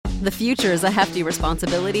The future is a hefty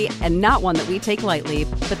responsibility and not one that we take lightly,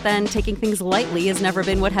 but then taking things lightly has never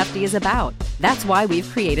been what Hefty is about. That's why we've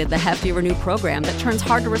created the Hefty Renew program that turns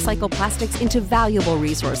hard-to-recycle plastics into valuable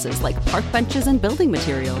resources like park benches and building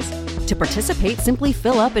materials. To participate, simply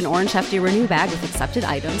fill up an orange Hefty Renew bag with accepted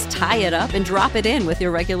items, tie it up, and drop it in with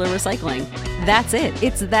your regular recycling. That's it.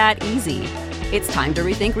 It's that easy. It's time to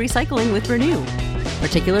rethink recycling with Renew.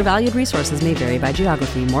 Particular valued resources may vary by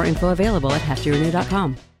geography. More info available at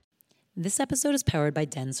heftyrenew.com. This episode is powered by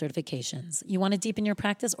Den Certifications. You want to deepen your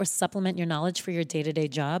practice or supplement your knowledge for your day-to-day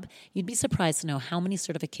job? You'd be surprised to know how many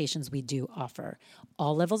certifications we do offer.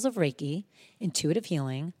 All levels of Reiki, intuitive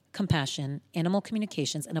healing, compassion, animal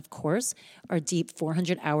communications, and of course, our deep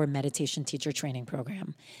 400-hour meditation teacher training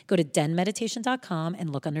program. Go to denmeditation.com and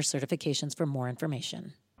look under certifications for more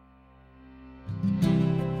information.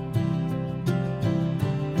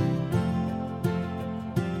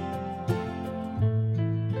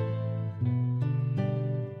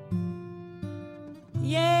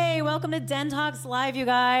 Yay! Welcome to Den Talks Live, you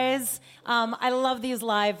guys. I love these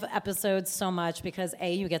live episodes so much because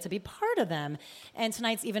A, you get to be part of them. And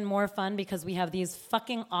tonight's even more fun because we have these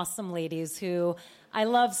fucking awesome ladies who I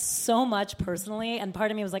love so much personally. And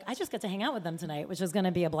part of me was like, I just get to hang out with them tonight, which is going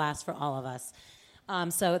to be a blast for all of us.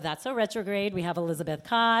 So that's so retrograde. We have Elizabeth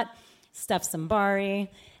Kott, Steph Simbari,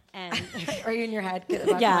 and are you in your head?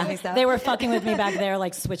 Yeah, they were fucking with me back there,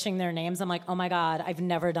 like switching their names. I'm like, oh my God, I've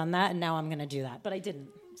never done that, and now I'm going to do that. But I didn't,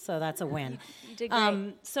 so that's a win. You did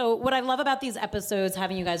great. So what I love about these episodes,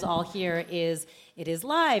 having you guys all here, is it is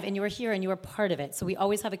live, and you are here, and you are part of it. So we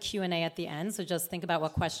always have a Q&A at the end, so just think about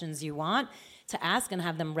what questions you want to ask and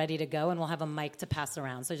have them ready to go, and we'll have a mic to pass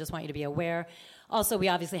around. So I just want you to be aware. Also, we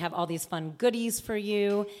obviously have all these fun goodies for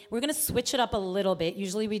you. We're going to switch it up a little bit.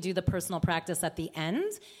 Usually we do the personal practice at the end.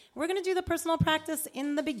 We're going to do the personal practice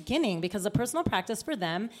in the beginning because the personal practice for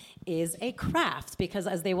them is a craft because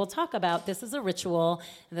as they will talk about, this is a ritual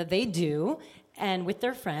that they do and with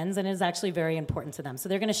their friends, and it is actually very important to them. So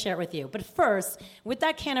they're going to share it with you. But first, with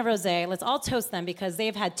that can of rosé, let's all toast them because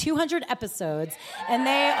they've had 200 episodes, and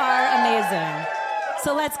they are amazing.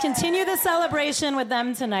 So let's continue the celebration with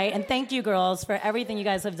them tonight. And thank you, girls, for everything you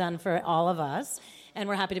guys have done for all of us. And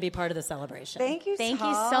we're happy to be part of the celebration. Thank you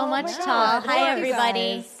so much, Tal. Hi,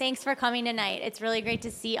 everybody. Thanks for coming tonight. It's really great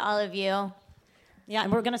to see all of you. Yeah,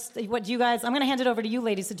 and we're going to, I'm going to hand it over to you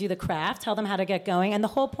ladies to do the craft, tell them how to get going. And the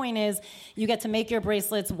whole point is you get to make your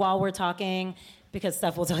bracelets while we're talking because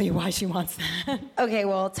Steph will tell you why she wants that. Okay,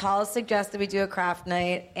 well, Tal suggested we do a craft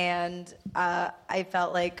night, and I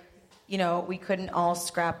felt like, we couldn't all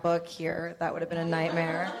scrapbook here. That would have been a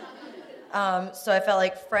nightmare. So I felt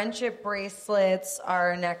like friendship bracelets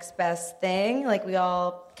are our next best thing. Like we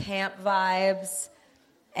all camp vibes.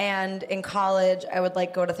 And in college, I would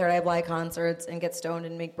go to Third Eye Blind concerts and get stoned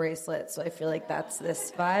and make bracelets. So I feel like that's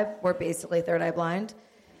this vibe. We're basically Third Eye Blind.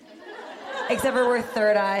 Except for we're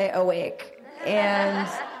third eye awake. And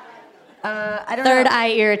I don't know. Third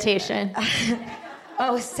eye irritation.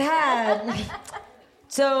 Oh, sad.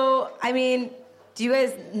 So, do you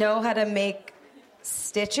guys know how to make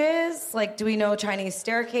stitches? Do we know Chinese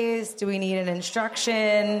staircase? Do we need an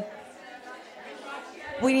instruction?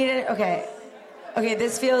 We need it. Okay,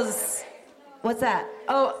 this feels... What's that?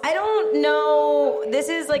 Oh, I don't know. This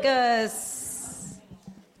is like a...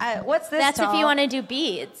 what's this, That's Tal? if you want to do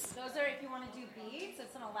beads. Those are if you want to do beads.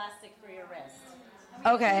 It's an elastic for your wrist.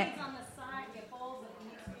 Okay. On the side, you get bowls of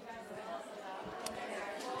beads for you guys to toss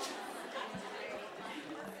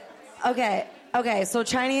about. Okay, so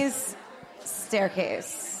Chinese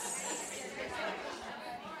staircase.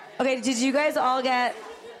 Okay, did you guys all get...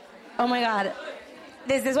 Oh my God.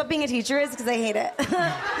 Is this what being a teacher is? Because I hate it.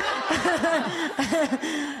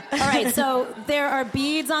 All right, so there are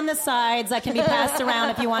beads on the sides that can be passed around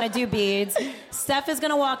if you want to do beads. Steph is going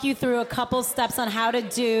to walk you through a couple steps on how to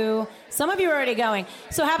do... Some of you are already going.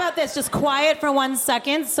 So how about this? Just quiet for 1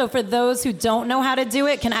 second. So for those who don't know how to do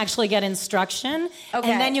it, can actually get instruction.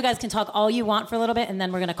 Okay. And then you guys can talk all you want for a little bit, and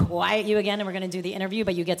then we're going to quiet you again, and we're going to do the interview,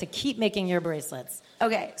 but you get to keep making your bracelets.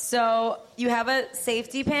 Okay, so you have a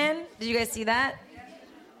safety pin. Did you guys see that?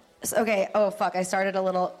 Okay, oh fuck, I started a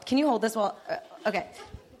little... Can you hold this while... Okay.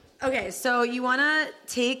 Okay, so you want to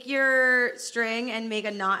take your string and make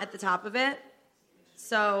a knot at the top of it.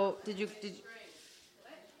 So, did you...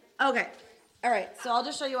 Okay. All right, so I'll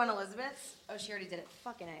just show you on Elizabeth's. Oh, she already did it.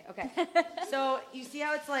 Fucking A. Okay. So, you see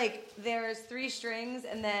how it's there's 3 strings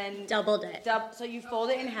and then... Doubled it. So you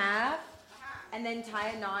fold it in half and then tie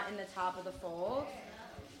a knot in the top of the fold.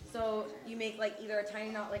 So you make either a tiny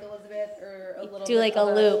knot like Elizabeth or a little do bit a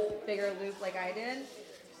of loop. bigger loop like I did.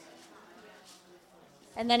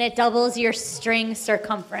 And then it doubles your string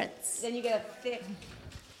circumference. Then you get a thick.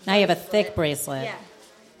 Now you have a thick bracelet. Yeah.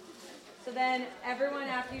 So then everyone,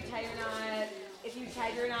 after you tie your knot, if you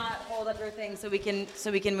tied your knot, hold up your thing so we can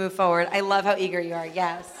move forward. I love how eager you are.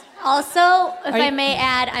 Yes. Also, if I may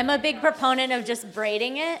add, I'm a big proponent of just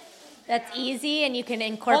braiding it. That's easy, and you can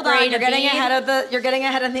incorporate. Hold on, you're getting bead.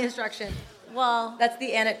 ahead of the instruction. Well, That's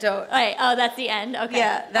the anecdote. all right. Oh, that's the end. Okay.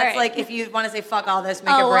 Yeah, that's All right. like if you want to say fuck all this,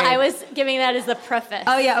 make Oh, a well, braid. I was giving that as the preface.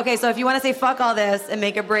 Oh yeah, okay. So if you want to say fuck all this and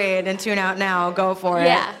make a braid and tune out now, go for it.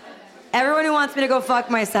 Yeah. Everyone who wants me to go fuck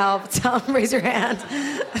myself, raise your hand.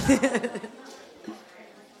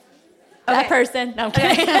 That person. No, I'm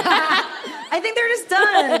kidding. I think they're just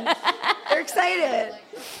done. They're excited.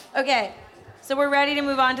 Okay, so we're ready to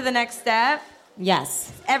move on to the next step.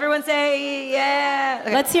 Yes. Everyone say yeah.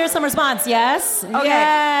 Okay. Let's hear some response. Yes. Okay.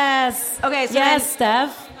 Yes. Okay, so yes, then-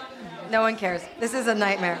 Steph. No one cares. This is a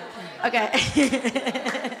nightmare. Okay.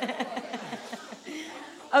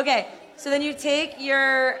 Okay, so then you take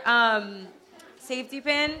your safety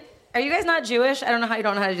pin. Are you guys not Jewish? I don't know how you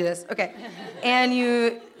don't know how to do this. Okay. And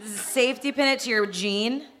you safety pin it to your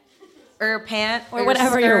jean or your pant Or your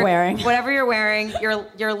whatever you're skirt, wearing. Whatever you're wearing. Your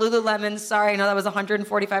Lululemon. Sorry, I know that was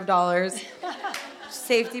 $145.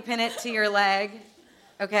 Safety pin it to your leg.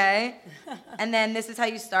 Okay? And then this is how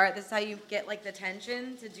you start. This is how you get like the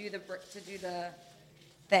tension to do the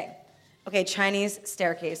thing. Okay, Chinese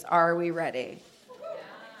staircase. Are we ready?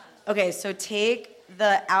 Okay, so take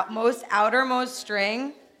the outermost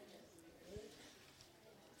string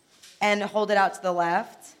and hold it out to the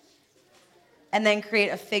left. And then create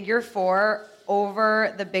a figure 4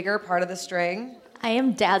 over the bigger part of the string. I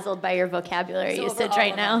am dazzled by your vocabulary usage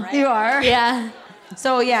right now. You are? Yeah.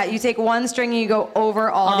 So yeah, you take one string and you go over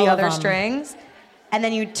all the of other them. strings. And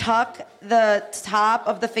then you tuck the top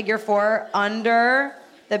of the figure 4 under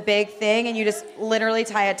the big thing and you just literally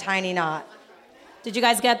tie a tiny knot. Did you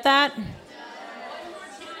guys get that?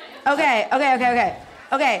 Okay.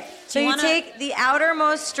 Okay, so Do you you wanna- take the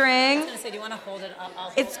outermost string. Do you want to hold it up?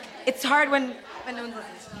 It's hard when no one's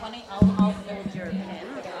listening. funny. I'll hold your pin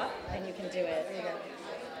up, and you can do it. There you go.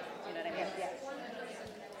 You know what I mean?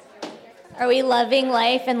 Yeah. Are we loving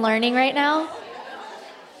life and learning right now?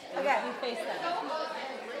 Okay. You face that.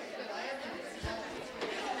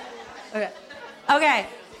 Okay. Okay.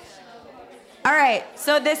 All right.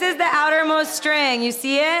 So this is the outermost string. You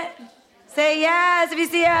see it? Say yes if you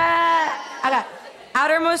see it. Okay.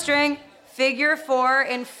 Outermost string, figure 4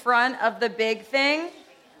 in front of the big thing.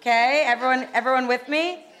 Okay? Everyone with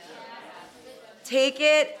me? Take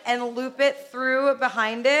it and loop it through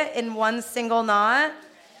behind it in one single knot.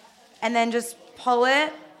 And then just pull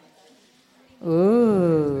it.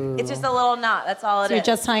 Ooh. It's just a little knot. That's all it So is.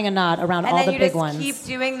 you're just tying a knot around And all then the you big just ones. keep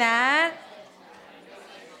doing that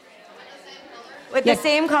with Yeah. the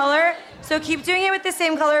same color. So keep doing it with the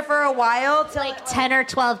same color for a while till Like 10 or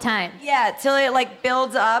 12 times. till it like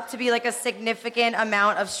builds up to be like a significant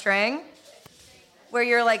amount of string where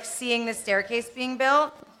you're like seeing the staircase being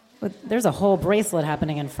built. But there's a whole bracelet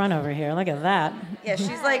happening in front over here. Look at that. Yeah,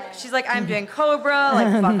 she's like I'm doing Cobra,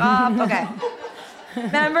 like fuck off. Okay.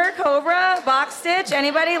 Remember Cobra, box stitch?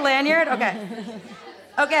 Anybody? Lanyard? Okay.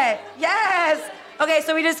 Okay. Yes. Okay,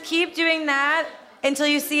 so we just keep doing that until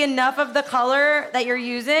you see enough of the color that you're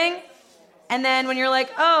using. And then when you're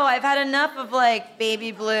like, oh, I've had enough of like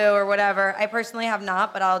baby blue or whatever. I personally have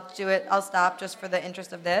not, but I'll do it. I'll stop just for the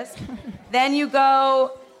interest of this. Then you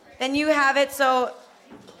have it so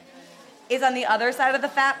it's on the other side of the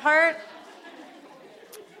fat part.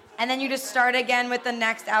 And then you just start again with the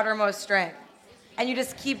next outermost string. And you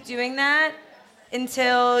just keep doing that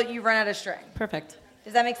until you run out of string. Perfect.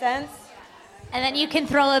 Does that make sense? And then you can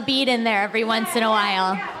throw a bead in there every once in a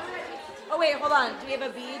while. Oh wait, hold on. Do we have a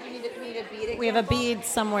bead? We need a bead. We have a bead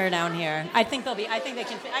somewhere down here. I think they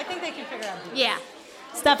can figure out beads. Yeah.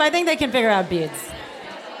 Steph, I think they can figure out beads.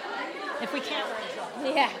 If we can't, we're in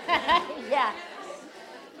trouble. Yeah. Yeah.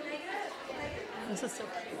 This is so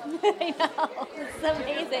I know. It's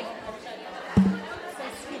amazing. So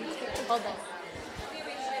sweet. Hold this.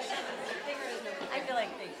 I feel like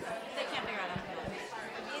they can't figure out how to do it.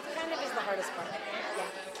 It kind of is the hardest part.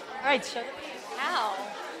 All right, show them. How?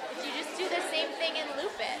 If you just do the same thing and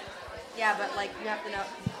loop it. Yeah, but like you have to know.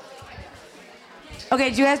 Okay,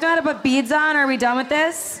 do you guys know how to put beads on? Are we done with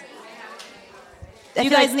this? Do you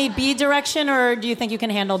guys need bead direction, or do you think you can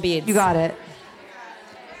handle beads? You got it.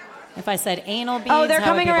 If I said anal beads, Oh, they're how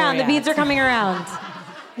would coming people around. react? The beads are coming around.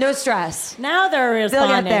 No stress. Now they're They'll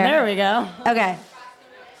responding. get there. There we go. Okay.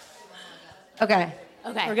 Okay.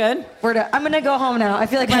 Okay. We're good. We're done. I'm gonna go home now. I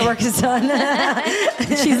feel like my work is done.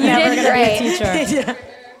 She's never did going to be a great. teacher.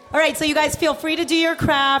 All right, so you guys feel free to do your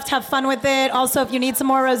craft, have fun with it. Also, if you need some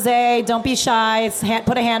more rosé, don't be shy.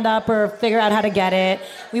 Put a hand up or figure out how to get it.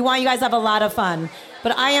 We want you guys to have a lot of fun.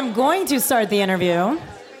 But I am going to start the interview,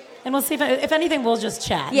 and we'll see if anything, we'll just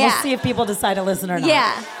chat. Yeah. We'll see if people decide to listen or not.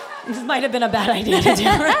 Yeah. This might have been a bad idea to do.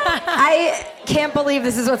 I can't believe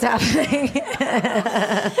this is what's happening.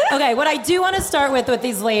 Okay, what I do want to start with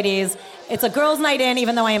these ladies, it's a girls' night in,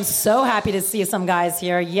 even though I am so happy to see some guys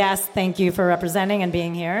here. Yes, thank you for representing and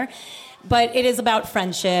being here. But it is about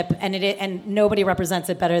friendship, and nobody represents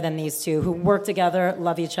it better than these two, who work together,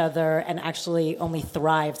 love each other, and actually only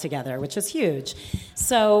thrive together, which is huge.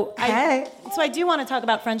 So I do want to talk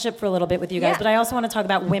about friendship for a little bit with you guys, but I also want to talk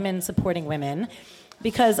about women supporting women.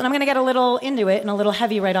 And I'm going to get a little into it and a little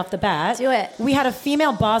heavy right off the bat. Do it. We had a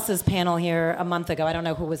female bosses panel here a month ago. I don't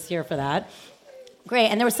know who was here for that. Great.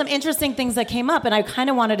 And there were some interesting things that came up, and I kind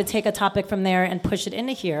of wanted to take a topic from there and push it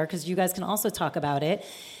into here because you guys can also talk about it.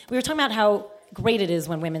 We were talking about how great it is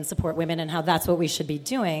when women support women and how that's what we should be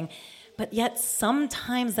doing. But yet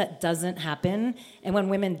sometimes that doesn't happen. And when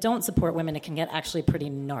women don't support women, it can get actually pretty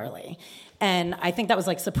gnarly. And I think that was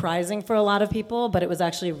surprising for a lot of people, but it was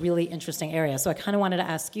actually a really interesting area. So I kind of wanted to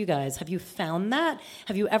ask you guys, have you found that?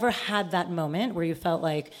 Have you ever had that moment where you felt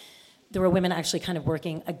like there were women actually kind of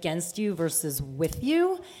working against you versus with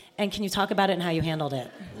you? And can you talk about it and how you handled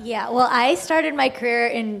it? Yeah, well, I started my career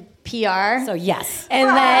in PR. So yes. And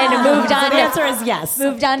then moved on the answer is yes.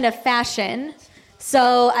 Moved on to fashion.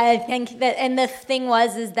 So I think that, and the thing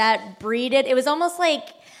is that breeded, it was almost like,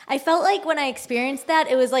 I felt like when I experienced that,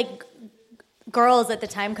 it was like girls at the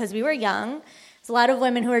time, because we were young. There's a lot of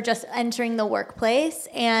women who were just entering the workplace,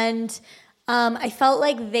 and I felt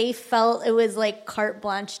like they felt it was like carte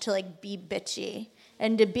blanche to be bitchy,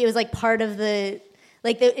 and to be, it was like part of the,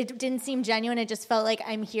 it didn't seem genuine. It just felt like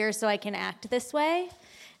I'm here so I can act this way,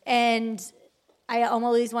 and I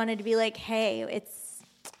always wanted to be like, hey, it's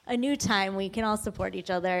a new time. We can all support each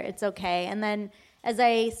other. It's okay. And then as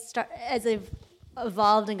I've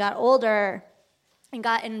evolved and got older and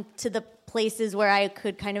got into the places where I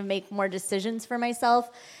could kind of make more decisions for myself,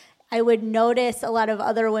 I would notice a lot of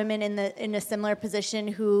other women in a similar position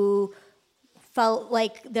who felt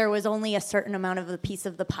like there was only a certain amount of a piece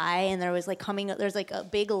of the pie, and there's a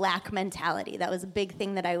big lack mentality. That was a big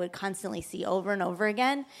thing that I would constantly see over and over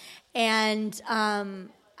again. And I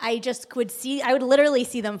would literally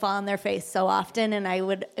see them fall on their face so often, and I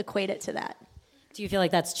would equate it to that. Do you feel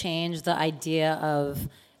like that's changed the idea of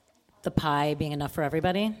the pie being enough for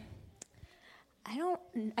everybody?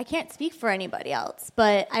 I can't speak for anybody else,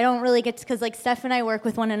 but I don't really get to, because Steph and I work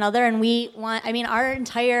with one another, and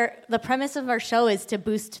the premise of our show is to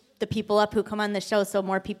boost the people up who come on the show so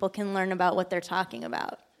more people can learn about what they're talking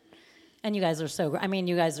about. And you guys are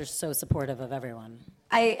so supportive of everyone.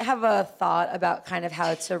 I have a thought about kind of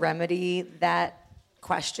how to remedy that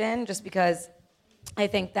question, just because I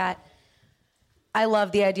think that I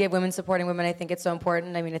love the idea of women supporting women. I think it's so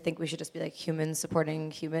important. I think we should just be like humans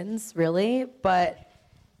supporting humans, really. But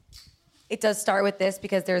it does start with this,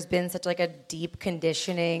 because there's been such a deep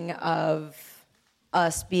conditioning of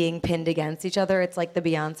us being pinned against each other. It's like the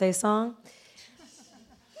Beyonce song.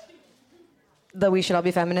 The "We Should All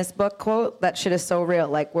Be Feminist" book quote. That shit is so real.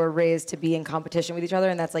 We're raised to be in competition with each other,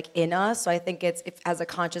 and that's in us. So I think if as a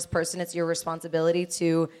conscious person, it's your responsibility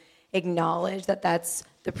to acknowledge that that's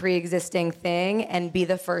the pre-existing thing and be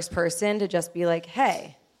the first person to just be like,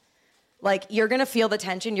 hey, you're going to feel the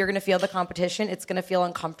tension, you're going to feel the competition, it's going to feel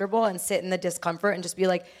uncomfortable, and sit in the discomfort and just be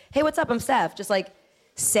like, hey, what's up, I'm Steph. Just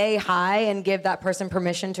say hi and give that person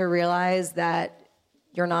permission to realize that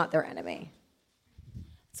you're not their enemy.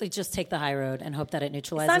 So just take the high road and hope that it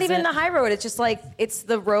neutralizes it. It's not even the high road, it's just it's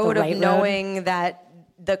the road of knowing that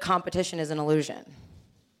the competition is an illusion.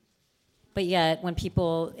 But yet, when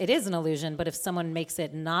it is an illusion, but if someone makes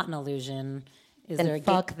it not an illusion, then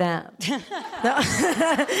fuck them. But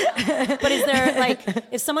is there,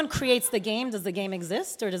 if someone creates the game, does the game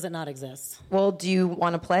exist or does it not exist? Well, do you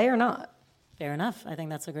want to play or not? Fair enough. I think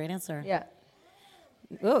that's a great answer. Yeah.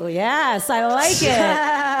 Oh, yes, I like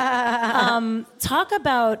it. Talk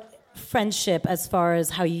about friendship as far as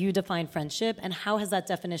how you define friendship, and how has that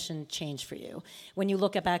definition changed for you when you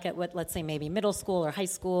look back at what, let's say, maybe middle school or high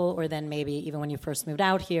school, or then maybe even when you first moved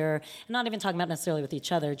out here? I'm not even talking about necessarily with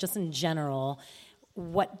each other, just in general.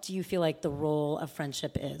 What do you feel like the role of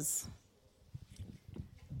friendship is?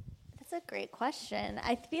 That's a great question.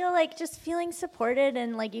 I feel like just feeling supported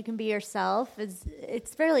and you can be yourself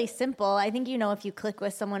it's fairly simple. I think if you click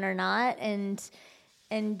with someone or not, and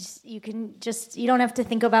and you don't have to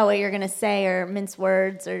think about what you're going to say or mince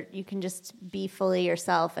words, or you can just be fully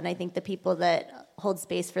yourself. And I think the people that hold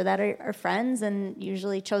space for that are friends and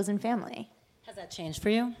usually chosen family. Has that changed for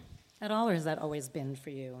you at all, or has that always been for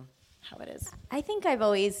you how it is? I think I've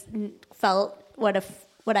always felt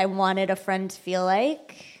what I wanted a friend to feel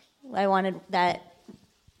like. I wanted that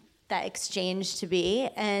exchange to be,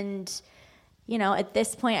 and at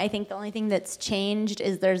this point, I think the only thing that's changed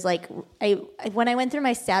is there's like, when I went through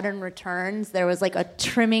my Saturn returns, there was like a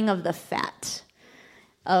trimming of the fat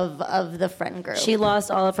of the friend group. She lost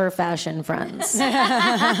all of her fashion friends.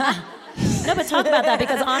 No, but talk about that,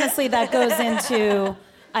 because honestly, that goes into,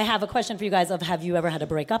 I have a question for you guys of, have you ever had to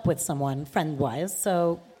break up with someone friend-wise?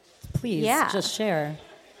 So please, just share.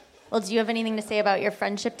 Well, do you have anything to say about your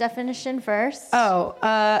friendship definition first? Oh,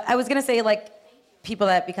 I was going to say, like, people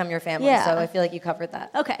that become your family, so I feel like you covered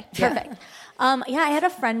that. Okay, perfect. I had a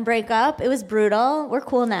friend break up. It was brutal. We're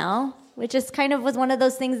cool now. It just kind of was one of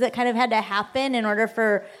those things that kind of had to happen in order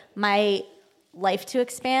for my life to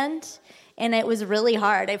expand, and it was really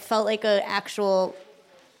hard. I felt like an actual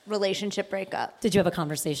relationship breakup. Did you have a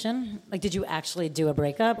conversation? Like, did you actually do a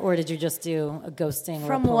breakup, or did you just do a ghosting?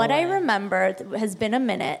 From what I remember, it has been a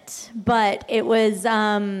minute, but it was...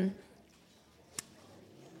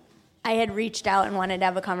 I had reached out and wanted to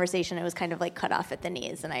have a conversation. It was kind of like cut off at the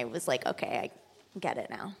knees, and I was like, okay, I get it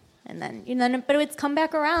now. And then, but it's come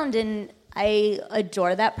back around, and I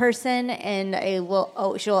adore that person, and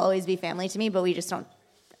she'll always be family to me, but we just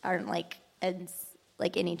aren't like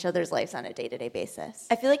in each other's lives on a day-to-day basis.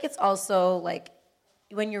 I feel like it's also like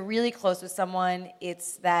when you're really close with someone,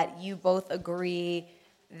 it's that you both agree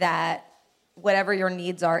that whatever your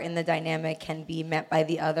needs are in the dynamic can be met by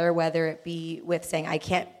the other, whether it be with saying, I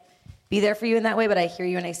can't be there for you in that way, but I hear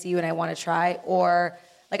you and I see you and I want to try. Or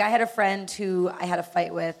like I had a friend who I had a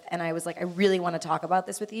fight with, and I was like, I really want to talk about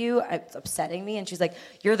this with you. It's upsetting me. And she's like,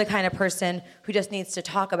 you're the kind of person who just needs to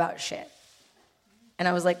talk about shit. And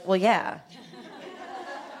I was like, well, yeah.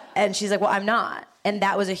 And she's like, well, I'm not. And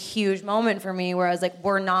that was a huge moment for me where I was like,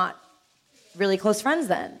 we're not really close friends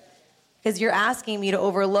then. Because you're asking me to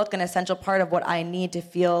overlook an essential part of what I need to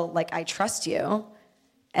feel like I trust you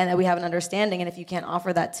and that we have an understanding. And if you can't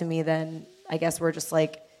offer that to me, then I guess we're just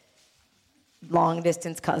like long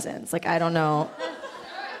distance cousins. Like, I don't know.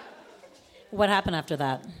 What happened after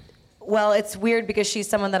that? Well, it's weird because she's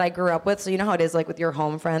someone that I grew up with. So you know how it is like with your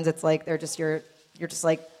home friends. It's like they're just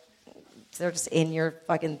they're just in your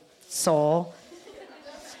fucking soul.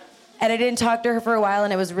 And I didn't talk to her for a while,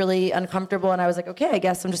 and it was really uncomfortable. And I was like, okay, I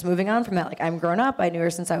guess I'm just moving on from that. Like, I'm grown up. I knew her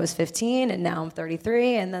since I was 15, and now I'm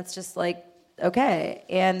 33, and that's just like, okay.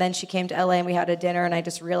 And then she came to LA, and we had a dinner, and I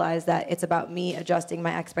just realized that it's about me adjusting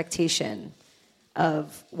my expectation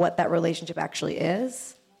of what that relationship actually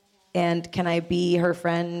is. And can I be her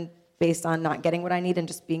friend based on not getting what I need and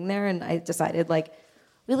just being there? And I decided, like,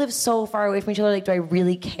 we live so far away from each other. Like, do I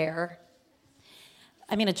really care?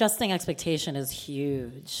 I mean, adjusting expectation is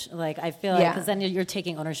huge. Like, I feel like, because then you're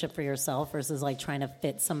taking ownership for yourself versus like trying to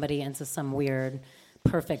fit somebody into some weird,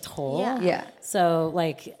 perfect hole. Yeah. So,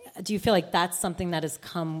 like, do you feel like that's something that has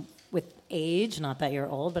come with age? Not that you're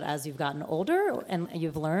old, but as you've gotten older and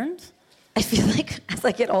you've learned? I feel like as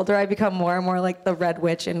I get older, I become more and more like the Red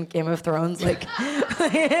Witch in Game of Thrones. Like,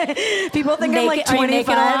 people think I'm like 25,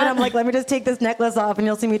 and I'm like, let me just take this necklace off, and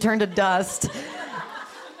you'll see me turn to dust.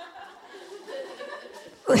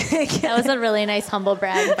 That was a really nice humble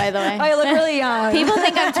brag, by the way. I look really young. People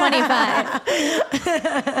think I'm 25.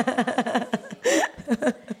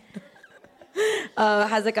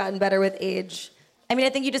 Has it gotten better with age? I mean, I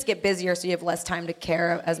think you just get busier, so you have less time to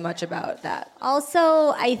care as much about that.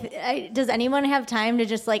 Also, does anyone have time to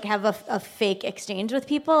just like have a fake exchange with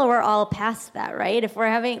people? We're all past that, right? If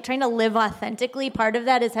we're trying to live authentically, part of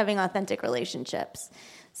that is having authentic relationships.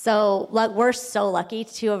 So we're so lucky.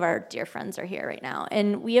 2 of our dear friends are here right now.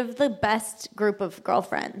 And we have the best group of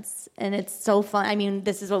girlfriends. And it's so fun. I mean,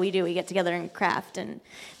 this is what we do. We get together and craft. And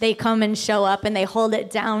they come and show up and they hold it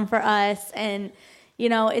down for us. And, you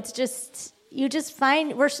know, it's just, you just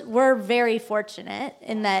find, we're very fortunate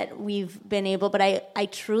in that we've been able, but I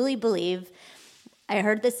truly believe, I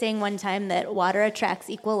heard this saying one time that water attracts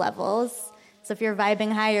equal levels. So if you're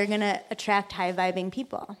vibing high, you're going to attract high vibing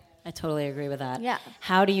people. I totally agree with that. Yeah.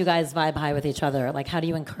 How do you guys vibe high with each other? Like, how do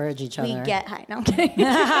you encourage each other? We get high. No, I'm kidding.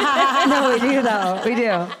 No, we do, though. We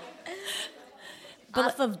do.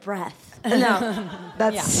 Off of breath. No,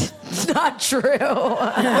 that's not true. We're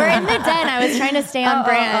in the den. I was trying to stay on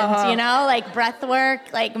brand, you know? Like breath work,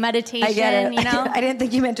 like meditation, I get it. you know? I didn't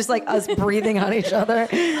think you meant just like us breathing on each other.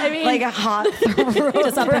 I mean, like a hot throat.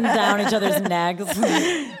 Just up and down each other's necks.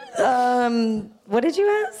 What did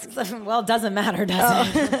you ask? Well, it doesn't matter,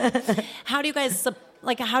 does it? How do you guys,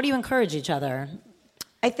 how do you encourage each other?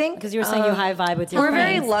 I think Because you were saying you high vibe with your we're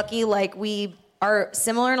friends. very lucky. Like we are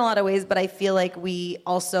similar in a lot of ways, but I feel like we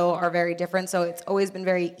also are very different. So it's always been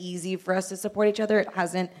very easy for us to support each other. It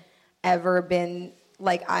hasn't ever been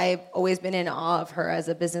like I've always been in awe of her as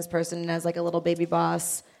a business person and as like a little baby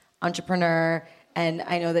boss entrepreneur. And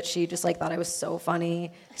I know that she just like thought I was so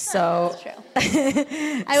funny. So True.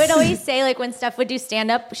 I would always say, like, when Steph would do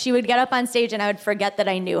stand up, she would get up on stage and I would forget that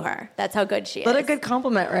I knew her. That's how good she is. what a good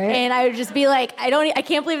compliment, right? And I would just be like, I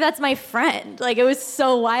can't believe that's my friend. Like, it was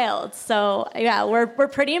so wild. So yeah, we're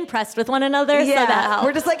pretty impressed with one another. So that helps.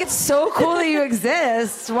 we're just like, it's so cool that you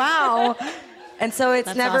exist. Wow. And so it's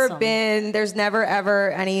That's never awesome. been, there's never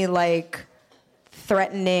ever any like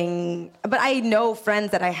threatening, but I know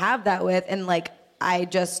friends that I have that with, and like, I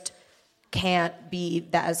just can't be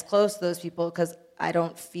that as close to those people because I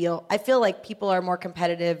feel like people are more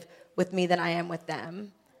competitive with me than I am with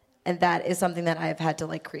them. And that is something that I've had to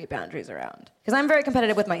like create boundaries around. Because I'm very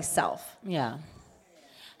competitive with myself. Yeah.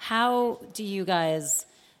 How do you guys,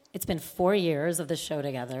 it's been 4 years of the show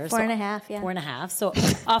together. 4.5, yeah. 4.5. So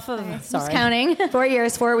off of, Who's sorry. counting? 4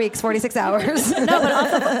 years, 4 weeks, 46 hours. No, but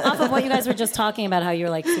off of what you guys were just talking about, how you're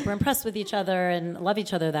like super impressed with each other and love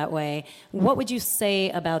each other that way. What would you say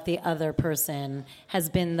about the other person has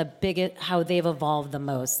been the biggest, how they've evolved the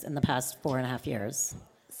most in the past 4.5 years?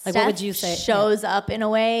 Like, what would you say? Shows up in a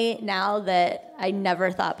way now that I never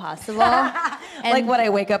thought possible. Like what, I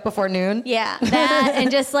wake up before noon? Yeah, that and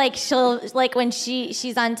just like she'll like when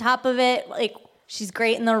she's on top of it, like she's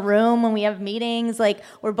great in the room when we have meetings. Like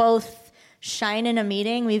we're both shine in a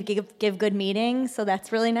meeting. We give good meetings, so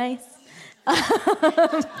that's really nice.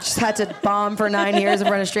 Just had to bomb for 9 years in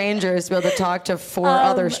front of strangers to be able to talk to 4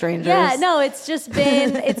 other strangers. Yeah, no, it's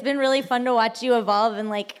been really fun to watch you evolve and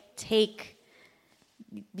like take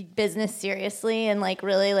business seriously and like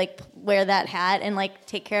really like wear that hat and like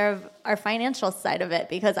take care of our financial side of it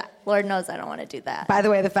because Lord knows I don't want to do that. By the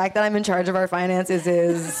way, the fact that I'm in charge of our finances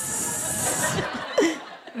is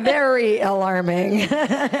very alarming.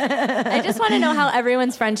 I just want to know how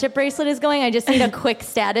everyone's friendship bracelet is going. I just need a quick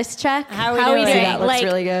status check. How are we doing? That looks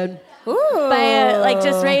really good. Ooh. Like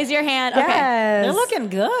just raise your hand. Okay. Yes. They're looking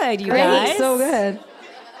good, you Great. guys. So good.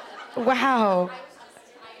 Wow.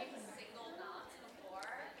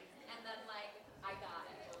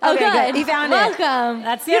 Oh, Okay, good. good. You found it. Welcome.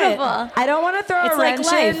 That's beautiful. it. I don't want to throw It's a like wrench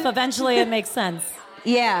life. in. Eventually it makes sense.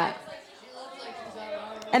 Yeah.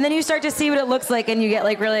 And then you start to see what it looks like and you get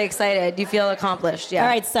like really excited. You feel accomplished. Yeah. All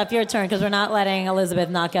right, Steph, your turn because we're not letting Elizabeth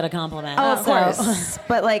not get a compliment. Oh, of So- course.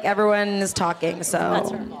 But like everyone is talking, so. That's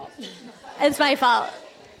her fault. It's my fault.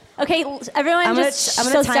 Okay, everyone I'm gonna just time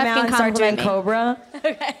so Steph out can and start doing compliment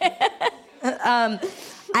me. Cobra.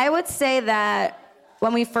 I would say that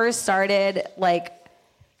when we first started, like,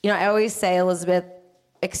 you know, I always say Elizabeth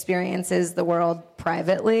experiences the world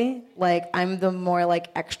privately. Like, I'm the more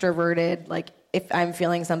like extroverted, like if I'm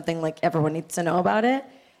feeling something, like everyone needs to know about it.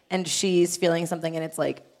 And she's feeling something and it's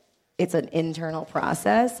like, it's an internal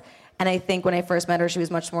process. And I think when I first met her, she was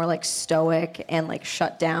much more like stoic and like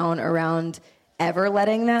shut down around ever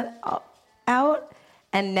letting that out.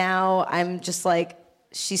 And now I'm just like,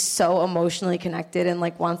 she's so emotionally connected and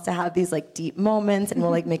like wants to have these like deep moments and will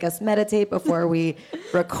like make us meditate before we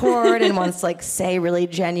record and wants to like say really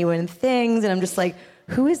genuine things. And I'm just like,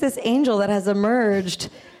 who is this angel that has emerged?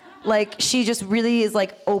 Like, she just really is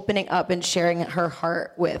like opening up and sharing her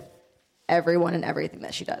heart with everyone and everything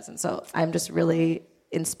that she does. And so I'm just really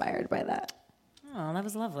inspired by that. Oh, that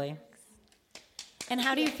was lovely. And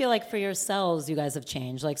how do you feel like for yourselves you guys have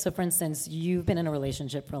changed? Like, so for instance, you've been in a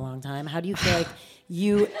relationship for a long time. How do you feel like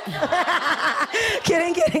you...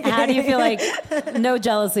 Kidding. How do you feel like... No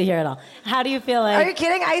jealousy here at all. How do you feel like... Are you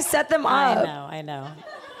kidding? I set them up. I know.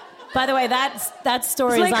 By the way, that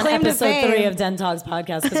story It's is my on claim to episode 3 fame. of Den Talks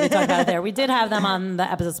podcast because we talked about it there. We did have them on the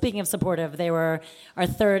episode. Speaking of supportive, they were our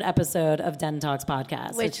 3rd episode of Den Talks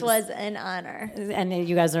podcast. Which was an honor. And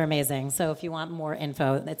you guys are amazing. So if you want more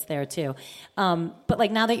info, it's there too. But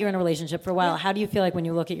like now that you're in a relationship for a while, how do you feel like when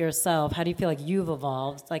you look at yourself, how do you feel like you've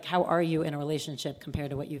evolved? Like how are you in a relationship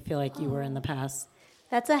compared to what you feel like you were in the past?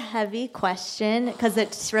 That's a heavy question because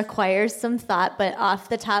it requires some thought, but off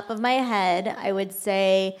the top of my head, I would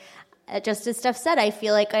say, just as Steph said, I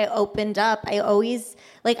feel like I opened up. I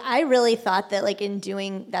really thought that like in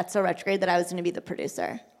doing That's So Retrograde that I was going to be the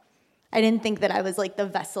producer. I didn't think that I was like the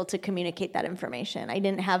vessel to communicate that information. I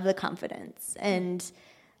didn't have the confidence. And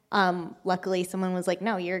Luckily, someone was like,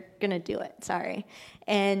 no, you're going to do it. Sorry.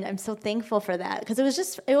 And I'm so thankful for that because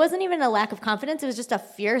it wasn't even a lack of confidence. It was just a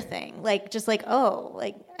fear thing. Like, just like, oh,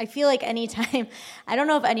 like, I feel like anytime, I don't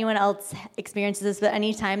know if anyone else experiences this, but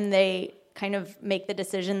anytime they kind of make the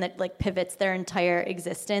decision that like pivots their entire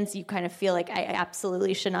existence, you kind of feel like I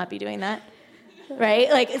absolutely should not be doing that. Right?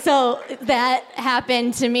 Like, so that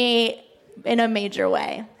happened to me in a major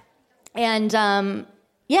way. And,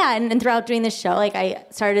 and throughout doing this show, like I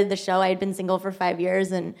started the show, I had been single for 5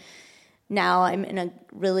 years, and now I'm in a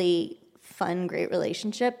really fun, great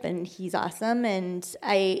relationship, and he's awesome. And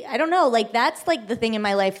I don't know, like that's like the thing in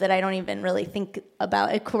my life that I don't even really think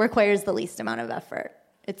about. It requires the least amount of effort.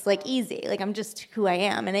 It's like easy, like I'm just who I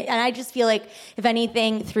am. And I just feel like if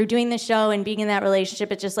anything, through doing the show and being in that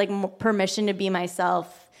relationship, it's just like permission to be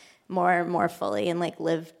myself more fully and like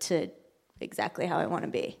live to exactly how I want to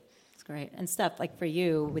be. That's great. And Steph, like for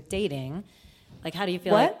you with dating, like how do you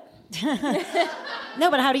feel No,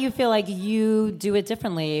 but how do you feel like you do it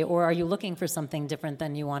differently, or are you looking for something different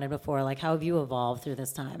than you wanted before? Like how have you evolved through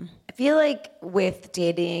this time? I feel like with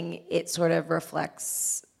dating, it sort of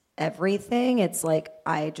reflects everything. It's like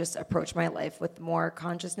I just approach my life with more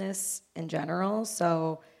consciousness in general.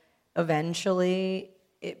 So eventually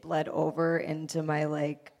it bled over into my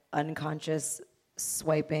like unconscious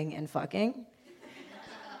swiping and fucking.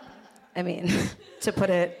 I mean, to put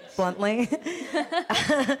it bluntly.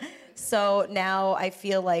 So now I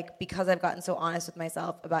feel like because I've gotten so honest with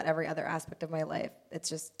myself about every other aspect of my life, it's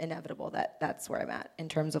just inevitable that that's where I'm at in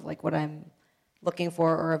terms of like what I'm looking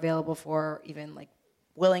for or available for, or even like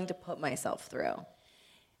willing to put myself through.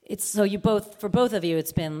 It's so for both of you,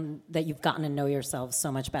 it's been that you've gotten to know yourselves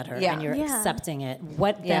so much better and you're accepting it.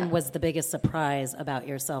 What then was the biggest surprise about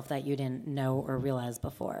yourself that you didn't know or realize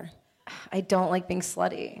before? I don't like being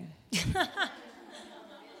slutty.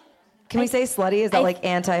 Can we say slutty? Is that like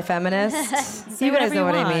anti-feminist? You guys know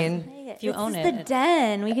what I mean. If you own it. It's the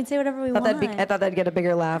den. We can say whatever we want. I thought that'd get a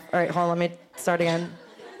bigger laugh. All right, hold on. Let me start again.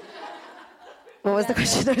 What was the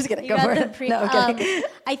question? I was going to go for it. No, okay.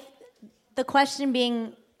 The question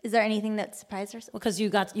being, is there anything that surprised us? Well, because you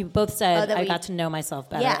both said I got to know myself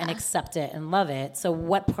better and accept it and love it. So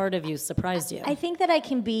what part of you surprised you? I think that I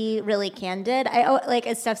can be really candid. Like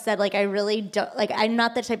as Steph said, like I really don't, like I'm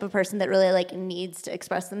not the type of person that really like needs to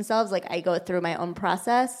express themselves. Like I go through my own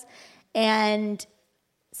process, and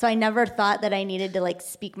so I never thought that I needed to like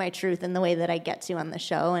speak my truth in the way that I get to on the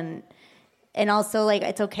show. And also, like,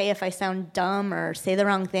 it's okay if I sound dumb or say the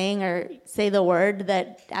wrong thing or say the word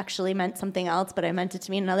that actually meant something else, but I meant it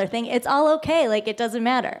to mean another thing. It's all okay. Like, it doesn't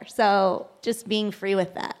matter. So just being free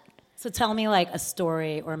with that. So tell me, like, a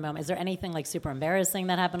story or a moment. Is there anything, like, super embarrassing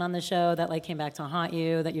that happened on the show that, like, came back to haunt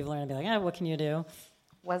you that you've learned to be like, what can you do?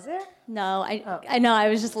 Was there? No, I know. I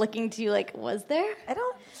was just looking to you like, was there? I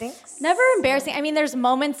don't think so. Never embarrassing. I mean, there's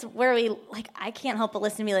moments where I can't help but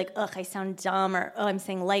listen to me like, ugh, I sound dumb, or I'm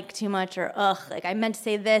saying like too much, or ugh, like I meant to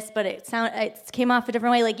say this, but it came off a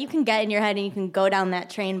different way. Like you can get in your head and you can go down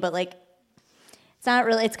that train, but like it's not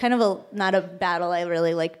really. It's kind of not a battle I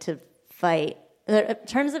really like to fight. In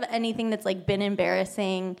terms of anything that's like been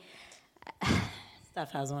embarrassing.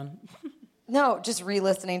 Steph has one. No, just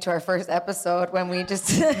re-listening to our first episode when we just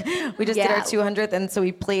did our 200th, and so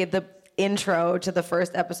we played the intro to the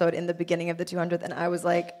first episode in the beginning of the 200th, and I was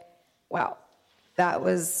like, wow, that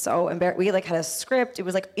was so embarrassing. We like had a script. It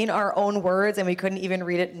was like in our own words, and we couldn't even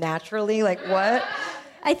read it naturally. Like, what?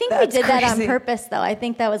 I think we did that on purpose, though. I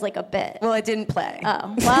think that was like a bit. Well, it didn't play.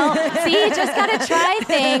 Oh. Well, see, you just got to try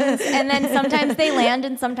things, and then sometimes they land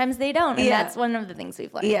and sometimes they don't, and that's one of the things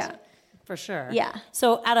we've learned. Yeah. For sure. Yeah.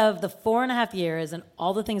 So out of the 4.5 years and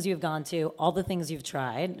all the things you've gone to, all the things you've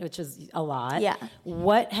tried, which is a lot,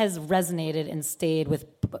 what has resonated and stayed with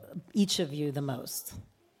each of you the most?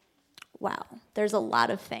 Wow. There's a lot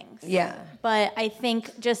of things. Yeah. But I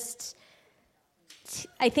think just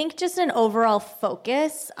an overall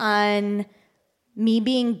focus on me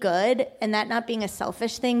being good, and that not being a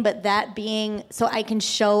selfish thing, but that being so I can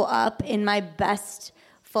show up in my best,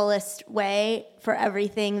 fullest way for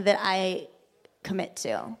everything that I commit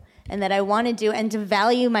to and that I want to do, and to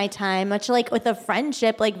value my time, much like with a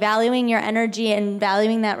friendship, like valuing your energy and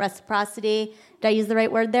valuing that reciprocity. Did I use the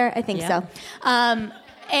right word there? I think so.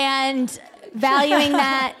 And valuing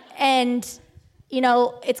that, and, you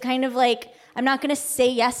know, it's kind of like, I'm not going to say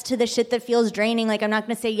yes to the shit that feels draining. Like, I'm not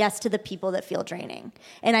going to say yes to the people that feel draining.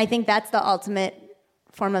 And I think that's the ultimate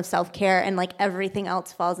form of self-care, and like everything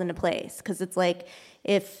else falls into place. Because it's like,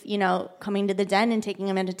 if, you know, coming to the den and taking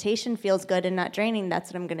a meditation feels good and not draining,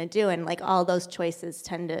 that's what I'm going to do. And like all those choices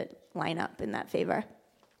tend to line up in that favor.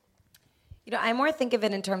 You know, I more think of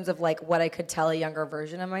it in terms of like what I could tell a younger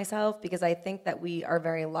version of myself, because I think that we are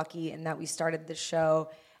very lucky in that we started the show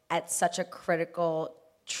at such a critical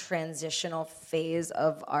transitional phase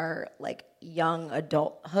of our like young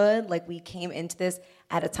adulthood. Like we came into this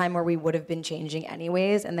at a time where we would have been changing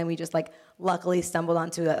anyways, and then we just like luckily stumbled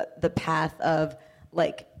onto the path of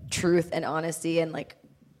like truth and honesty and like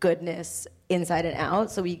goodness inside and out.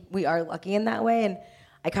 So we are lucky in that way, and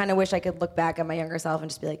I kind of wish I could look back at my younger self and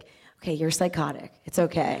just be like, okay, you're psychotic. It's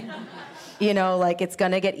okay. You know, like it's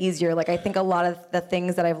gonna get easier. Like I think a lot of the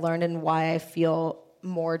things that I've learned and why I feel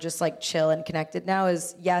more just like chill and connected now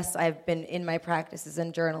is, yes, I've been in my practices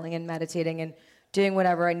and journaling and meditating and doing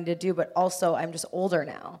whatever I need to do, but also I'm just older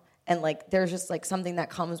now. And like there's just like something that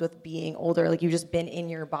comes with being older. Like you've just been in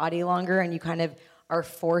your body longer and you kind of are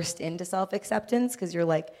forced into self-acceptance because you're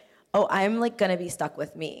like, oh, I'm like gonna be stuck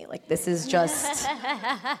with me. Like this is just...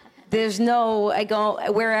 There's no, I go,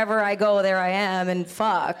 wherever I go, there I am, and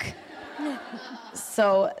fuck.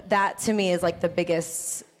 So that to me is like the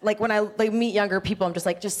biggest, like when I like meet younger people, I'm just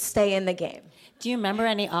like, just stay in the game. Do you remember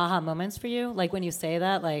any aha moments for you? Like when you say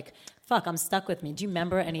that, like, fuck, I'm stuck with me. Do you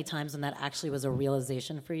remember any times when that actually was a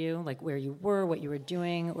realization for you? Like where you were, what you were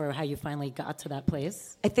doing, or how you finally got to that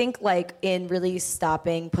place? I think like in really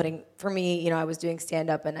stopping putting, for me, you know, I was doing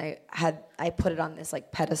stand-up and I put it on this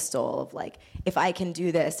like pedestal of like, if I can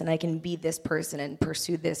do this and I can be this person and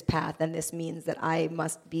pursue this path, then this means that I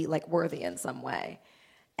must be like worthy in some way.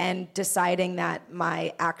 And deciding that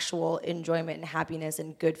my actual enjoyment and happiness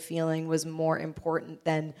and good feeling was more important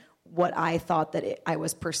than what I thought that I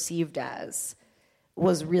was perceived as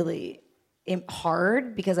was really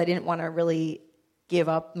hard, because I didn't want to really give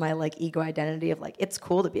up my like ego identity of like, it's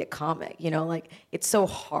cool to be a comic, you know, like it's so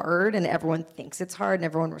hard and everyone thinks it's hard and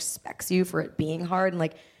everyone respects you for it being hard, and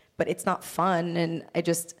like, but it's not fun. And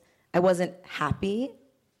I wasn't happy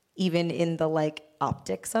even in the like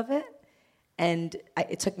optics of it. And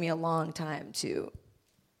it took me a long time to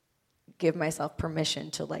give myself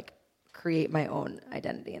permission to like create my own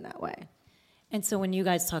identity in that way. And so when you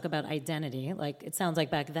guys talk about identity, like it sounds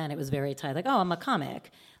like back then it was very tight, like, oh, I'm a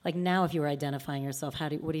comic. Like now if you were identifying yourself,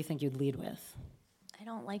 what do you think you'd lead with? I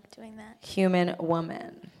don't like doing that. Human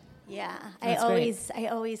woman. Yeah. That's I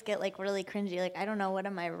always get like really cringy. Like I don't know, what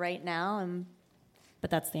am I right now?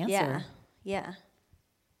 But that's the answer. Yeah. Yeah.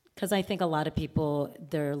 Because I think a lot of people,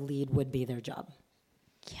 their lead would be their job.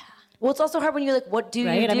 Yeah. Well, it's also hard when you're like, what do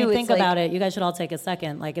right? you do? I mean, think like, about it. You guys should all take a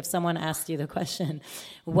second. Like, if someone asked you the question,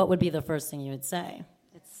 what would be the first thing you would say?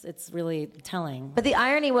 It's really telling. But the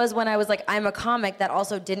irony was when I was like, I'm a comic, that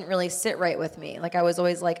also didn't really sit right with me. Like, I was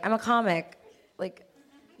always like, I'm a comic. Like,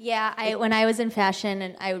 yeah, when I was in fashion,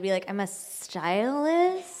 and I would be like, I'm a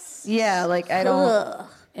stylist. Yeah, like I don't. Ugh.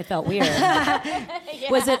 It felt weird. Yeah.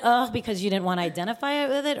 Was it because you didn't want to identify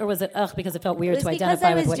with it, or was it because it felt weird to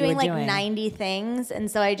identify with what you were doing? Because I was doing like 90 things, and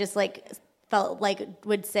so I just like felt like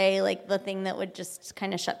would say like the thing that would just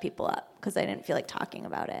kind of shut people up because I didn't feel like talking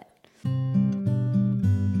about it.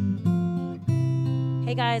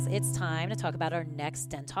 Hey guys, it's time to talk about our next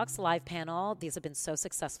DenTalks live panel. These have been so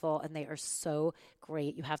successful and they are so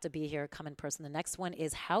great. You have to be here, come in person. The next one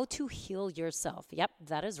is how to heal yourself. Yep,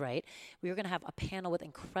 that is right. We are going to have a panel with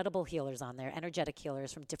incredible healers on there, energetic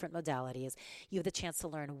healers from different modalities. You have the chance to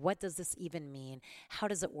learn, what does this even mean? How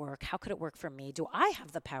does it work? How could it work for me? Do I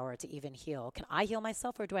have the power to even heal? Can I heal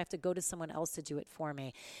myself, or do I have to go to someone else to do it for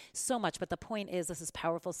me? So much. But the point is, this is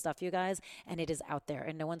powerful stuff, you guys, and it is out there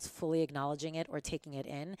and no one's fully acknowledging it or taking it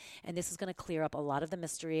in. And this is going to clear up a lot of the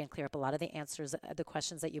mystery and clear up a lot of the answers, the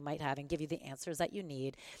questions that you might have, and give you the answers that you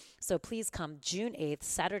need. So please come June 8th,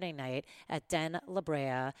 Saturday night at Den La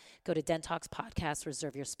Brea. Go to DenTalks Podcast,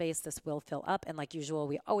 reserve your space. This will fill up. And like usual,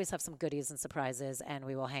 we always have some goodies and surprises, and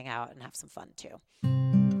we will hang out and have some fun too.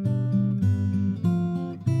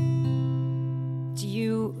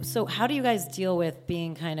 So how do you guys deal with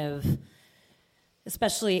being kind of,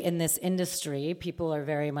 especially in this industry, people are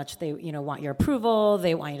very much, they want your approval,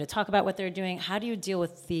 they want you to talk about what they're doing. How do you deal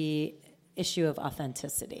with the issue of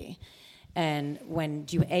authenticity? And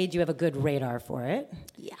do you have a good radar for it?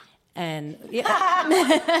 Yeah. And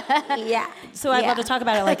yeah. So I'd love to talk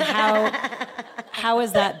about it, like how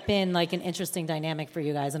has that been like an interesting dynamic for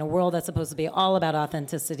you guys in a world that's supposed to be all about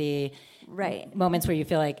authenticity? Right. Moments where you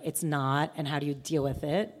feel like it's not, and how do you deal with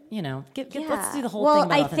it? Let's do the whole thing Well,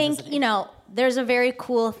 about I authenticity. think, there's a very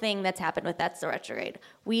cool thing that's happened with That's the Retrograde.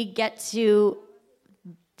 We get to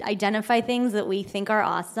identify things that we think are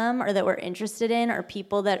awesome or that we're interested in, or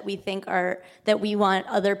people that we think that we want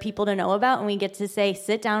other people to know about, and we get to say,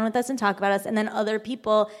 sit down with us and talk about us, and then other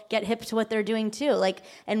people get hip to what they're doing too.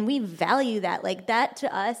 And we value that. Like, that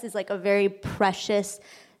to us is like a very precious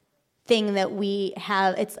thing that we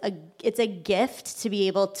have. It's a gift to be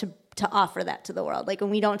able to offer that to the world. Like,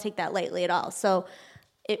 and we don't take that lightly at all. So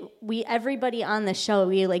everybody on the show,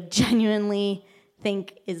 we like genuinely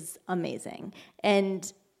think is amazing.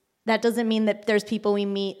 And that doesn't mean that there's people we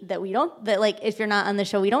meet that like if you're not on the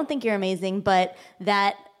show, we don't think you're amazing, but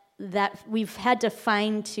that we've had to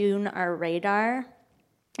fine tune our radar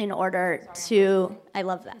in order to, I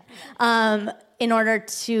love that, in order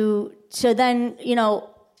to then,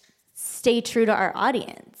 stay true to our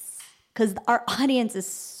audience. Because our audience is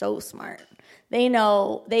so smart. They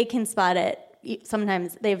know, they can spot it.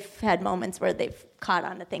 Sometimes they've had moments where they've caught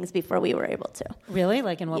on to things before we were able to. Really?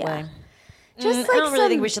 Like in what way? Just like I don't really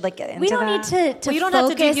think we should get into that. We don't need to Well, you don't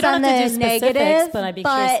focus have to do on the specifics, negative, but I'd be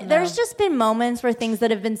curious to know. there's just been moments where things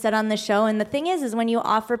that have been said on the show, and the thing is when you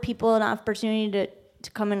offer people an opportunity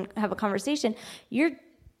to come and have a conversation, you're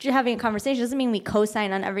having a conversation. Doesn't mean we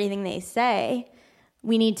co-sign on everything they say.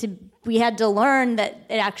 We had to learn that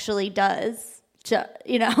it actually does,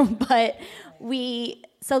 but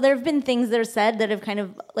so there have been things that are said that have kind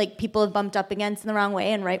of like people have bumped up against in the wrong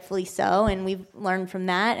way, and rightfully so, and we've learned from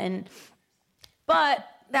that. But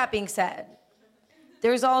that being said,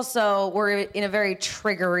 there's also, we're in a very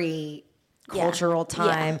triggery cultural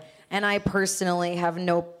time, and I personally have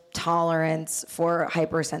no tolerance for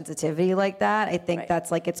hypersensitivity like that. I think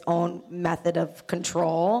that's like its own method of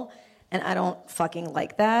control, and I don't fucking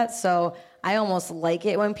like that. So I almost like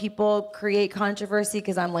it when people create controversy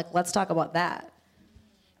because I'm like, let's talk about that.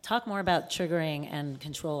 Talk more about triggering and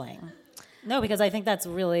controlling. No, because I think that's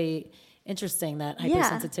really interesting that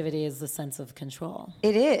hypersensitivity is the sense of control.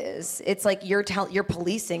 It is. It's like you're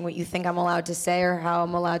policing what you think I'm allowed to say or how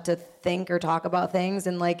I'm allowed to think or talk about things,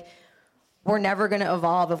 and like we're never going to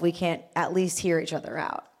evolve if we can't at least hear each other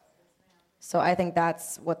out. So I think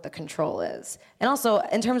that's what the control is. And also,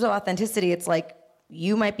 in terms of authenticity, it's like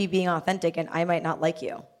you might be being authentic and I might not like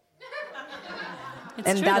you. It's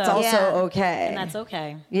and true, that's though. also okay. And that's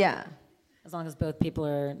okay. Yeah. As long as both people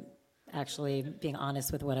are actually being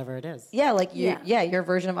honest with whatever it is. Yeah, like your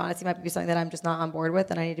version of honesty might be something that I'm just not on board with,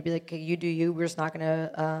 and I need to be like, okay, you do you. We're just not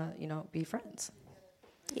gonna, be friends.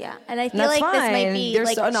 Yeah, and I And feel that's like fine. this might be There's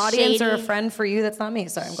like an audience shady, or a friend for you. That's not me.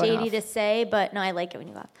 Sorry, I'm going shady off. to say, but no, I like it when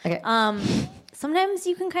you go off. Okay. Sometimes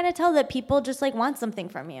you can kind of tell that people just like want something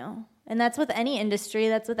from you. And that's with any industry,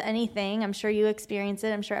 that's with anything. I'm sure you experience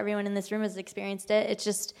it. I'm sure everyone in this room has experienced it. It's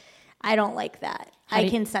just, I don't like that. I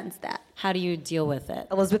can sense that. How do you deal with it?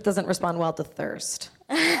 Elizabeth doesn't respond well to thirst.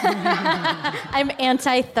 I'm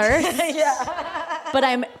anti-thirst, but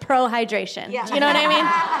I'm pro-hydration. Yeah. You know what I mean?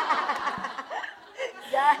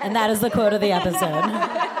 And that is the quote of the episode.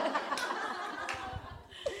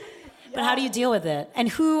 But how do you deal with it? And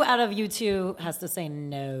who out of you two has to say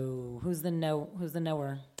no? Who's the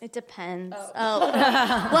knower? It depends.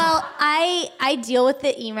 Well, I deal with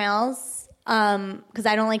the emails because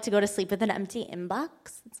I don't like to go to sleep with an empty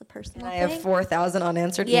inbox. It's a personal thing. I have 4,000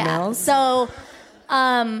 unanswered emails. So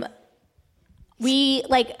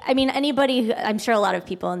anybody, I'm sure a lot of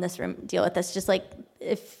people in this room deal with this. Just like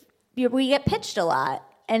we get pitched a lot.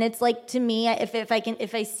 And it's like, to me,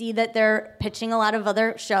 if I see that they're pitching a lot of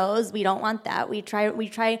other shows, we don't want that. We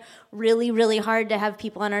try really, really hard to have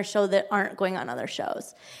people on our show that aren't going on other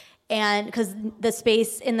shows. And because the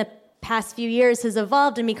space in the past few years has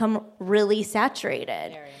evolved and become really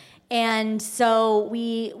saturated. And so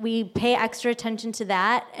we pay extra attention to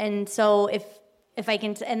that. And so if I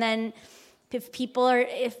can, and then if people are,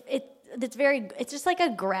 it's just like a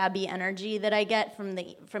grabby energy that I get from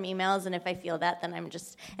emails, and if I feel that, then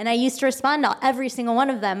and I used to respond to every single one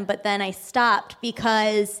of them, but then I stopped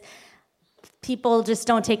because people just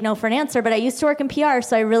don't take no for an answer. But I used to work in PR,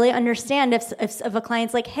 so I really understand if a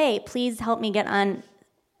client's like, hey, please help me get on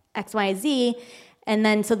X, Y, Z, and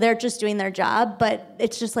then so they're just doing their job, but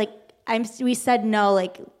it's just like we said no,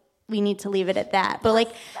 like we need to leave it at that. But like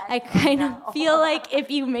I kind of feel like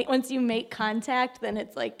once you make contact, then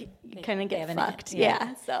it's like you kind of get fucked.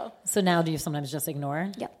 Yeah. So now do you sometimes just ignore?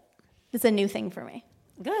 Yep. It's a new thing for me.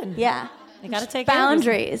 Good. Yeah. You got to take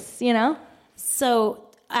boundaries, So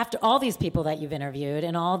after all these people that you've interviewed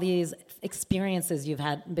and all these experiences you've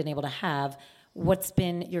been able to have, what's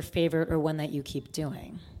been your favorite or one that you keep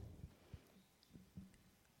doing?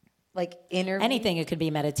 Like interview? Anything. It could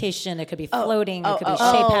be meditation. It could be floating. It could be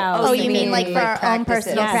shape house. Oh, you mean like for our own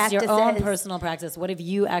personal practices? Your own personal practice. What have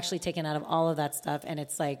you actually taken out of all of that stuff and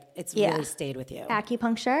it's really stayed with you?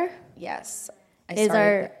 Acupuncture? Yes. is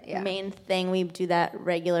our main thing. We do that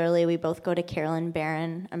regularly. We both go to Carolyn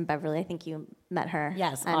Barron and Beverly. I think you met her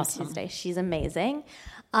on awesome. Tuesday. She's amazing.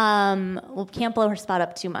 We can't blow her spot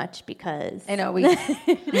up too much because I know we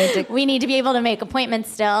need to be able to make appointments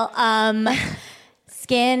still.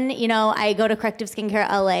 Skin, I go to Corrective Skincare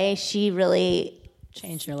LA. She really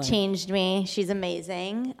changed your life. Changed me. She's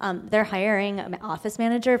amazing. They're hiring an office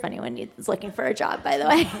manager if anyone is looking for a job, by the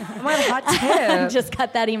way. What a hot tip. Just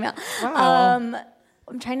got that email. Wow.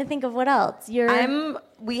 I'm trying to think of what else.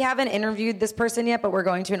 We haven't interviewed this person yet, but we're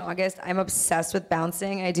going to in August. I'm obsessed with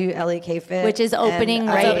bouncing. I do LEK Fit. Which is opening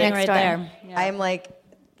next door. There. Yeah. I'm like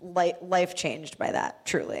life changed by that,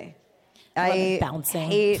 truly. I bouncing.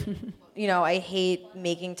 I hate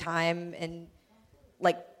making time and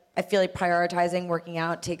like I feel like prioritizing working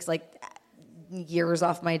out takes like years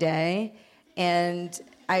off my day. And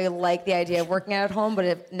I like the idea of working out at home, but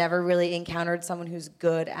I've never really encountered someone who's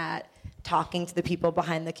good at talking to the people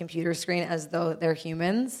behind the computer screen as though they're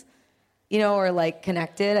humans, or like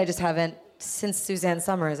connected. I just haven't since Suzanne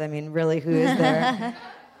Summers. I mean, really, who is there?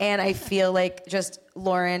 And I feel like just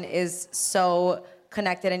Lauren is so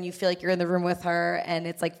connected and you feel like you're in the room with her and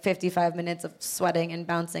it's like 55 minutes of sweating and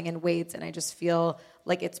bouncing and weights. And I just feel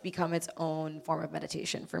like it's become its own form of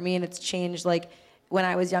meditation for me. And it's changed. Like when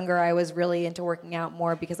I was younger, I was really into working out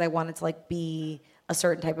more because I wanted to like be a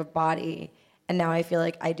certain type of body. And now I feel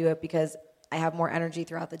like I do it because I have more energy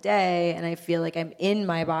throughout the day and I feel like I'm in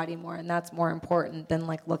my body more, and that's more important than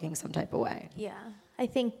like looking some type of way. Yeah. I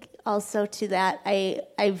think also to that,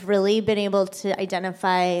 I've really been able to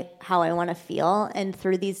identify how I want to feel, and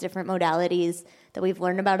through these different modalities that we've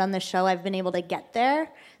learned about on the show, I've been able to get there.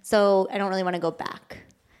 So I don't really want to go back.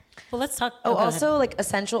 Well, let's talk. Also, like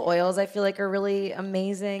essential oils, I feel like are really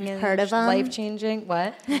amazing and heard of them? Life-changing.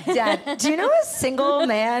 What? Dad, do you know a single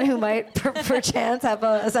man who might, perchance, have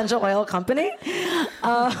an essential oil company?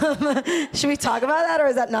 Should we talk about that, or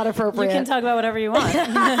is that not appropriate? You can talk about whatever you want.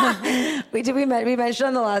 We mentioned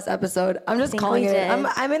on the last episode. I'm just calling it.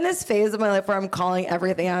 I'm in this phase of my life where I'm calling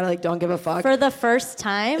everything out. I like don't give a fuck. For the first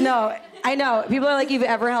time? No, I know. People are like, "You've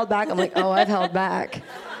ever held back?" I'm like, "Oh, I've held back."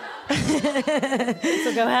 So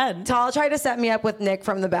go ahead. Tal tried to set me up with Nick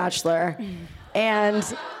from The Bachelor, and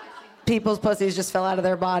people's pussies just fell out of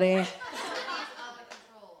their body.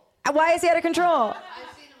 Why is he out of control? I've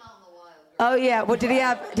seen him out in the wild. Oh yeah. What did he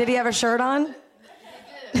have? Did he have a shirt on?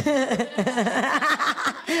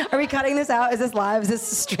 Are we cutting this out? Is this live? Is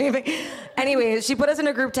this streaming? Anyways, she put us in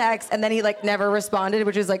a group text, and then he like never responded,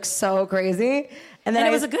 which is like so crazy. And then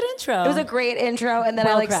it was a good intro. It was a great intro, and then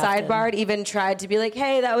I like sidebarred, even tried to be like,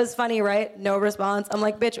 "Hey, that was funny, right?" No response. I'm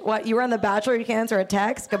like, "Bitch, what? You were on The Bachelor? You can't answer a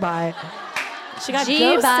text? Goodbye." She got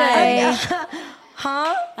ghosted. Bye.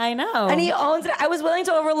 Huh? I know. And he owns it. I was willing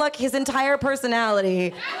to overlook his entire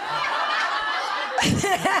personality.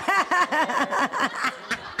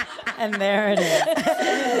 And there it is.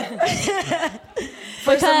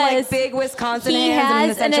 For some like big Wisconsin hands and an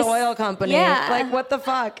essential oil company. Yeah. Like, what the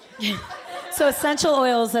fuck? So essential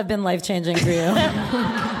oils have been life-changing for you.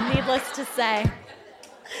 Needless to say.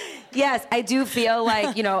 Yes, I do feel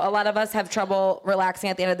like, a lot of us have trouble relaxing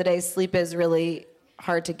at the end of the day. Sleep is really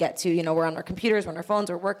hard to get to. We're on our computers, we're on our phones,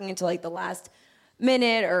 we're working until like the last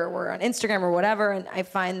minute, or we're on Instagram or whatever. And I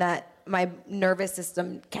find that my nervous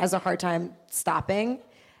system has a hard time stopping.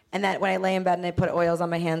 And that when I lay in bed and I put oils on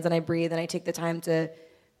my hands and I breathe and I take the time to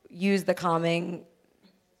use the calming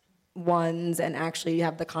ones and actually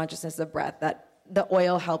have the consciousness of breath, that the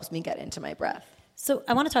oil helps me get into my breath. So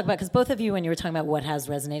I want to talk about, because both of you, when you were talking about what has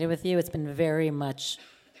resonated with you, it's been very much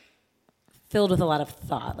filled with a lot of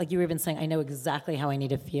thought. Like you were even saying, I know exactly how I need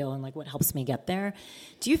to feel and like what helps me get there.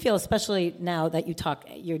 Do you feel, especially now that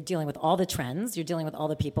you're dealing with all the trends, you're dealing with all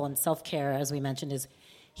the people, and self-care, as we mentioned, is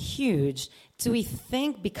huge. Do we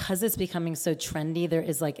think because it's becoming so trendy, there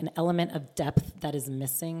is like an element of depth that is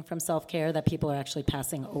missing from self-care that people are actually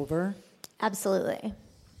passing over? Absolutely.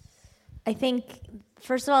 I think,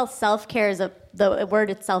 first of all, self-care is the word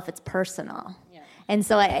itself, it's personal. Yeah. And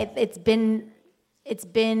so it's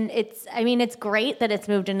great that it's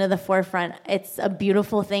moved into the forefront. It's a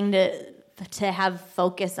beautiful thing to have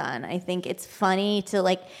focus on. I think it's funny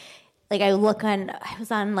to I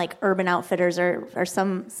was on like Urban Outfitters or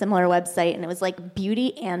some similar website, and it was like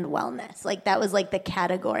beauty and wellness. Like that was like the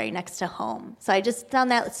category next to home. So I just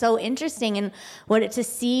found that so interesting, and to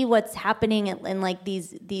see what's happening in like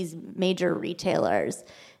these major retailers,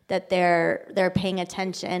 that they're paying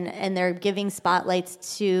attention and they're giving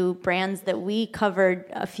spotlights to brands that we covered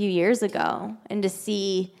a few years ago, and to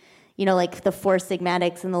see, like the Four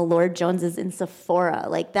Sigmatics and the Lord Joneses in Sephora,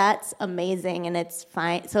 like that's amazing, and it's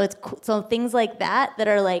fine. So so things like that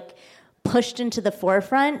are like pushed into the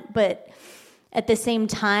forefront, but at the same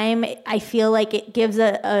time, I feel like it gives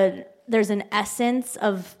there's an essence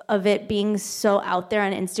of it being so out there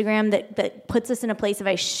on Instagram that puts us in a place of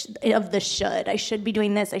I should be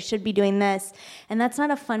doing this, I should be doing this, and that's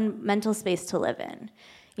not a fun mental space to live in.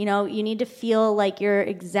 You know, you need to feel like you're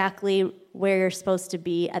exactly where you're supposed to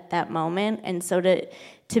be at that moment, and so to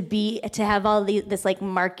have all this like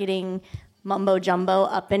marketing mumbo jumbo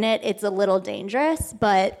up in it, it's a little dangerous.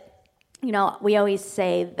 But you know, we always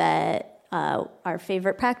say that our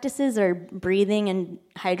favorite practices are breathing and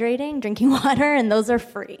hydrating, drinking water, and those are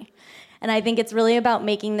free. And I think it's really about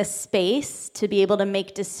making the space to be able to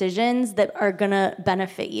make decisions that are gonna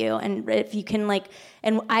benefit you. And if you can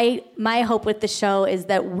my hope with the show is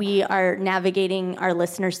that we are navigating our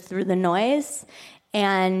listeners through the noise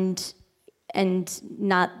and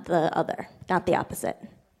not the opposite.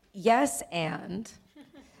 Yes, and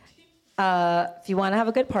if you want to have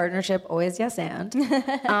a good partnership, always yes and.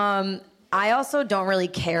 I also don't really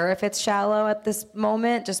care if it's shallow at this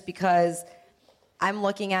moment, just because I'm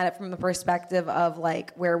looking at it from the perspective of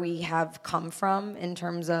like where we have come from in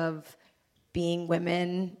terms of being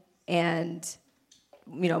women, and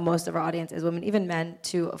you know, most of our audience is women, even men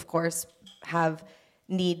too, of course,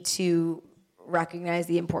 need to recognize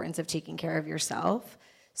the importance of taking care of yourself.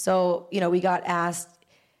 So, you know, we got asked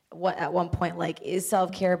at one point, like, is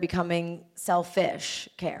self-care becoming selfish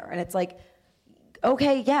care? And it's like,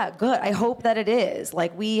 okay, yeah, good. I hope that it is.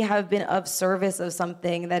 Like, we have been of service of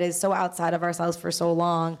something that is so outside of ourselves for so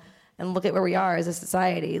long, and look at where we are as a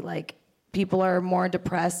society. Like, people are more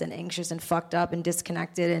depressed and anxious and fucked up and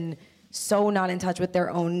disconnected and so not in touch with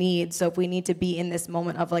their own needs. So if we need to be in this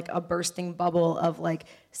moment of like a bursting bubble of like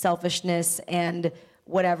selfishness and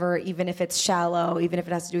whatever, even if it's shallow, even if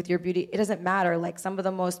it has to do with your beauty, it doesn't matter. Like, some of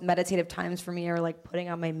the most meditative times for me are like putting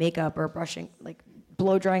on my makeup or brushing, like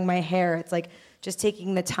blow drying my hair. It's like just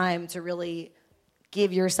taking the time to really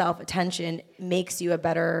give yourself attention makes you a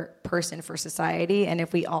better person for society. And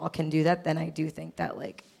if we all can do that, then I do think that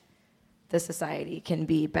like the society can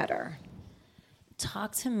be better.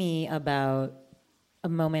 Talk to me about a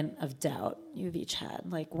moment of doubt you've each had.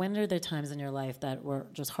 Like, when are there times in your life that were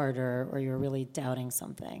just harder, or you're really doubting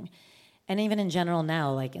something? And even in general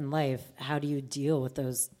now, like in life, how do you deal with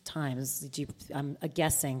those times? I'm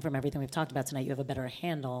guessing from everything we've talked about tonight, you have a better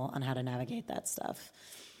handle on how to navigate that stuff.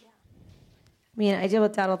 I mean, I deal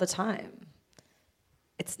with doubt all the time.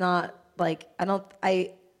 It's not like, I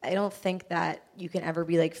don't think that you can ever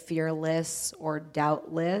be like fearless or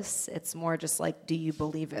doubtless. It's more just like, do you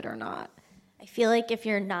believe it or not? I feel like if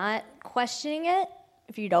you're not questioning it,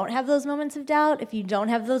 if you don't have those moments of doubt, if you don't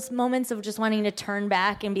have those moments of just wanting to turn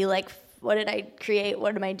back and be like, what did I create?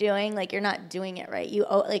 What am I doing? Like, you're not doing it right.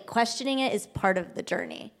 Like, questioning it is part of the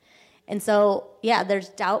journey. And so, yeah, there's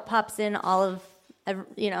doubt pops in all of,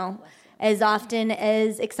 you know, as often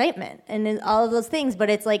as excitement and all of those things.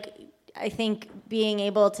 But it's like, I think being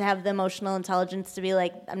able to have the emotional intelligence to be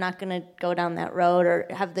like, I'm not going to go down that road, or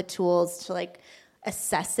have the tools to like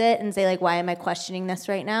assess it and say like, why am I questioning this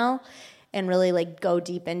right now? And really like go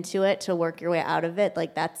deep into it to work your way out of it.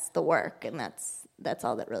 Like, that's the work, and that's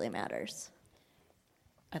all that really matters.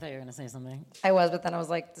 I thought you were going to say something. I was, but then I was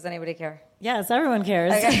like, does anybody care? Yes, everyone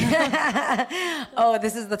cares. Okay. Oh,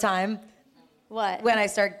 this is the time? What? When I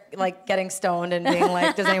start like getting stoned and being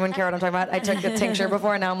like, does anyone care what I'm talking about? I took the tincture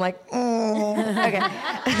before, and now I'm like, okay,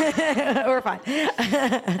 we're fine.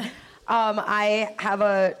 I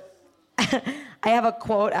have a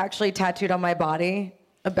quote actually tattooed on my body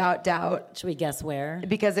about doubt. Should we guess where?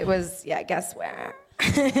 Because it was, guess where?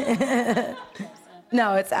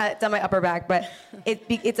 No, it's on my upper back, but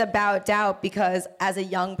it's about doubt, because as a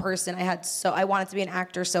young person, I wanted to be an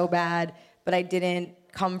actor so bad, but I didn't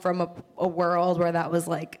come from a world where that was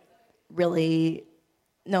like really,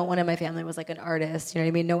 no one in my family was like an artist, you know what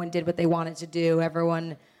I mean? No one did what they wanted to do.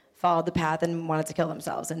 Everyone followed the path and wanted to kill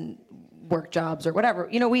themselves and work jobs or whatever.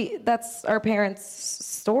 You know, that's our parents'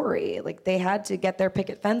 story. Like, they had to get their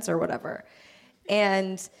picket fence or whatever.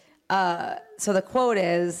 And so the quote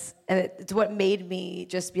is, and it's what made me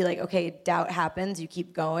just be like, okay, doubt happens, you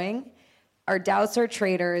keep going. Our doubts are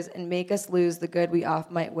traitors and make us lose the good we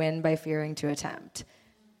oft might win by fearing to attempt.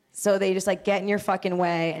 So they just like get in your fucking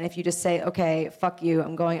way, and if you just say, okay, fuck you,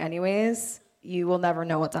 I'm going anyways, you will never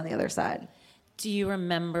know what's on the other side. Do you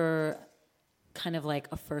remember kind of like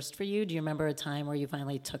a first for you? Do you remember a time where you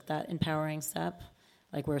finally took that empowering step?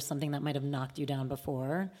 Like, where something that might have knocked you down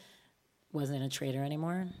before wasn't a traitor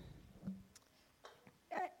anymore?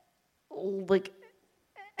 Like,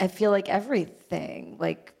 I feel like everything,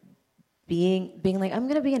 like being like, I'm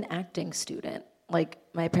gonna be an acting student. Like,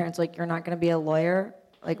 my parents were like, you're not gonna be a lawyer?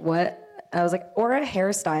 Like, what? And I was like, or a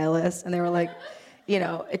hairstylist. And they were like, you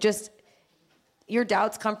know, it just, your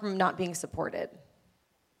doubts come from not being supported,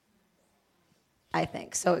 I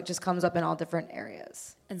think. So it just comes up in all different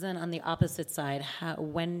areas. And then on the opposite side,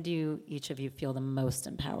 when do each of you feel the most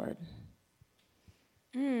empowered?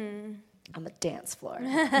 On the dance floor.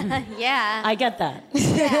 Yeah. I get that.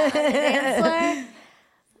 Dance floor.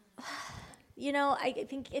 You know, I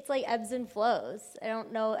think it's like ebbs and flows. I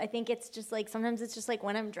don't know. I think it's just like sometimes it's just like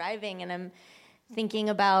when I'm driving and I'm thinking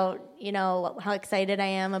about, you know, how excited I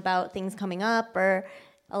am about things coming up, or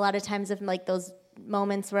a lot of times of like those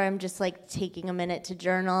moments where I'm just like taking a minute to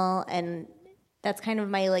journal, and that's kind of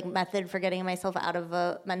my like method for getting myself out of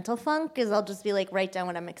a mental funk is I'll just be like write down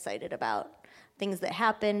what I'm excited about, things that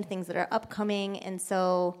happened, things that are upcoming, and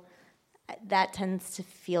so that tends to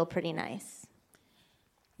feel pretty nice.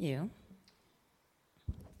 You?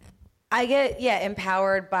 I get,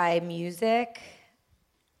 empowered by music.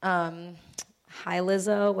 Hi,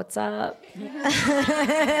 Lizzo, what's up?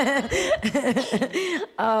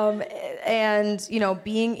 And, you know,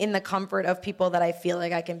 being in the comfort of people that I feel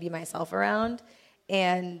like I can be myself around,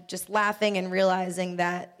 and just laughing and realizing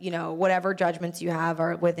that, you know, whatever judgments you have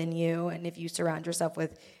are within you, and if you surround yourself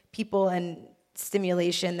with people and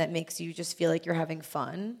stimulation that makes you just feel like you're having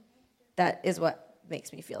fun, that is what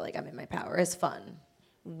makes me feel like I'm in my power, is fun.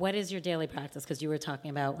 What is your daily practice? Because you were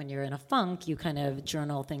talking about when you're in a funk, you kind of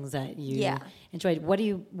journal things that you enjoyed. What do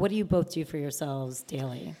you both do for yourselves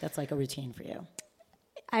daily? That's like a routine for you.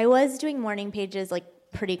 I was doing morning pages like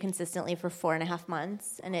pretty consistently for 4.5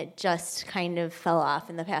 months, and it just kind of fell off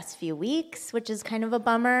in the past few weeks, which is kind of a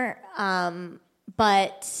bummer.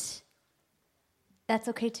 But that's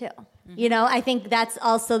okay too. Mm-hmm. You know, I think that's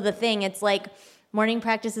also the thing. It's like morning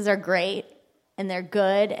practices are great, and they're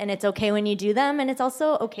good, and it's okay when you do them, and it's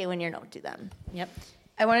also okay when you don't do them. Yep.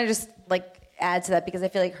 I want to just like add to that, because I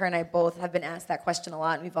feel like her and I both have been asked that question a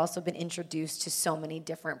lot, and we've also been introduced to so many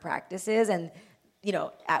different practices. And, you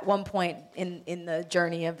know, at one point in the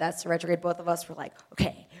journey of That's Retrograde, both of us were like,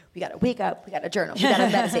 okay, we got to wake up, we got to journal, we got to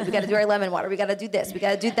meditate, we got to do our lemon water, we got to do this, we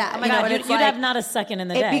got to do that. Oh my God, you'd have not a second in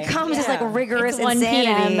the day. It becomes just like rigorous It's 1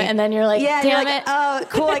 insanity. p.m. and then you're like, damn you're it. Oh,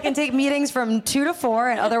 cool, I can take meetings from 2 to 4,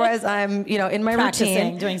 and otherwise I'm, you know, in my Practicing,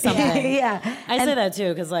 routine. doing something. Yeah. I say that too,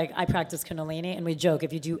 because like I practice Kundalini, and we joke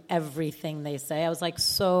if you do everything they say. I was like,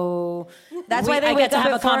 so That's why they I wake get to up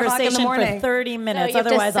have at a 4 o'clock in the conversation morning. for 30 minutes. you have to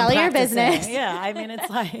Otherwise, sell I'm your practicing. business. Yeah, I mean, it's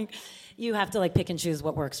like you have to like pick and choose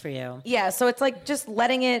what works for you. Yeah, so it's like just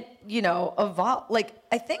letting it, you know, evolve. Like,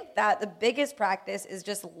 I think that the biggest practice is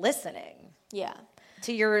just listening. Yeah.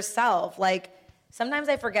 To yourself. Like, sometimes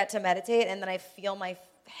I forget to meditate, and then I feel my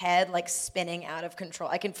head like spinning out of control.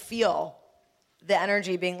 I can feel the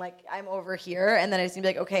energy being like, I'm over here, and then I just need to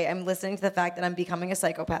be like, okay, I'm listening to the fact that I'm becoming a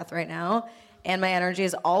psychopath right now, and my energy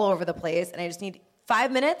is all over the place, and I just need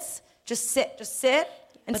 5 minutes, just sit,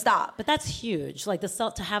 and stop. But that's huge. Like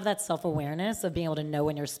to have that self-awareness of being able to know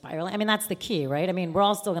when you're spiraling. I mean, that's the key, right? I mean, we're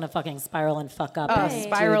all still going to fucking spiral and fuck up. And do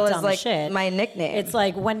Spiral is dumb like shit. my nickname. It's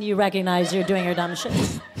like when you recognize you're doing your dumb shit.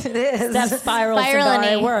 It is. That spiral Spiralini.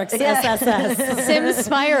 Sundari works. Yeah. SSS. Sim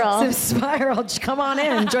Spiral. Spiral, come on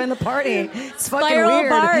in, join the party. It's fucking Spiral weird.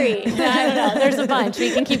 Bari. I don't know. There's a bunch.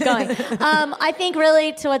 We can keep going. I think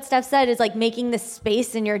really to what Steph said is like making the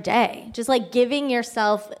space in your day. Just like giving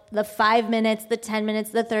yourself the 5 minutes, the 10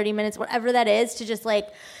 minutes, the 30 minutes, whatever that is, to just like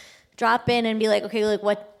drop in and be like, okay, like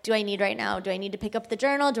what do I need right now? Do I need to pick up the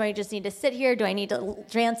journal? Do I just need to sit here? Do I need to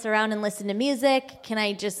dance around and listen to music? Can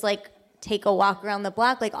I just like take a walk around the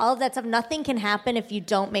block? Like all of that stuff. Nothing can happen if you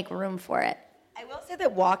don't make room for it. I will say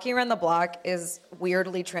that walking around the block is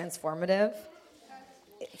weirdly transformative.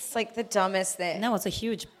 It's like the dumbest thing. No, it's a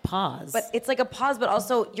huge pause. But it's like a pause, but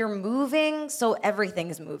also you're moving, so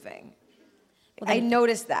everything's moving. I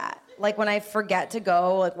noticed that. Like when I forget to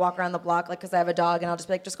go, like walk around the block, like because I have a dog, and I'll just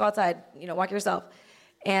be like, just go outside, you know, walk yourself.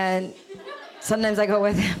 And sometimes I go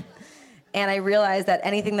with him. And I realize that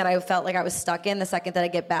anything that I felt like I was stuck in, the second that I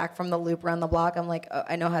get back from the loop around the block, I'm like, oh,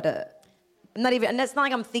 I know how to. I'm not even, and it's not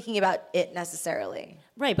like I'm thinking about it necessarily.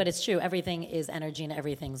 Right, but it's true. Everything is energy and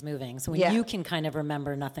everything's moving. So when you can kind of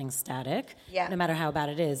remember nothing's static, no matter how bad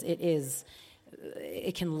it is,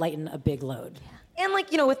 it can lighten a big load. And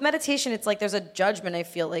like, you know, with meditation, it's like there's a judgment, I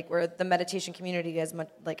feel like, where the meditation community is much,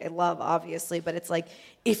 like I love, obviously, but it's like,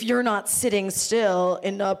 if you're not sitting still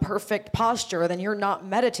in a perfect posture, then you're not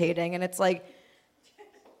meditating. And it's like,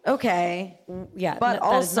 okay. Yeah, but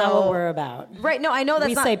that is not what we're about. Right, no, I know that's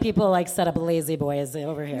we not. say people like set up lazy boys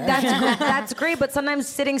over here. That's great, but sometimes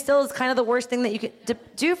sitting still is kind of the worst thing that you could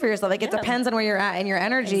do for yourself. Like, it depends on where you're at in your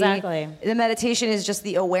energy. Exactly. The meditation is just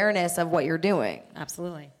the awareness of what you're doing.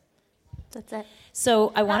 Absolutely. That's it.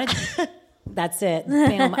 So I wanted That's it.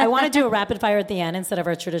 Bam. I want to do a rapid fire at the end instead of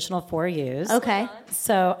our traditional 4 U's. Okay.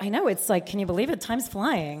 So I know it's like, can you believe it? Time's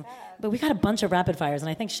flying. But we got a bunch of rapid fires, and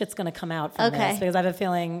I think shit's going to come out from this because I have a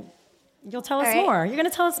feeling you'll tell us more. You're going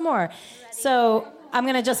to tell us more. So I'm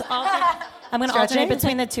going to just alternate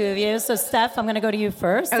between the two of you. So Steph, I'm going to go to you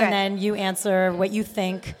first, and then you answer what you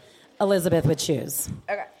think Elizabeth would choose.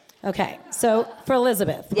 Okay. So for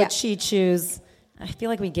Elizabeth, would she choose? I feel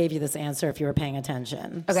like we gave you this answer if you were paying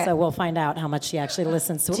attention. Okay. So we'll find out how much she actually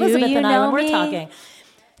listens to Elizabeth and I when we're talking.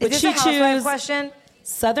 Would she choose question?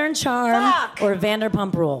 Southern Charm or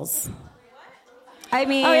Vanderpump Rules? I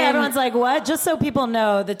mean, everyone's like, what? Just so people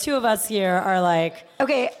know, the two of us here are like,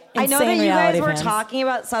 okay. I know that you guys were talking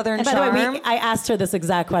about Southern Charm. By the way, I asked her this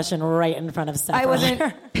exact question right in front of Steph. I wasn't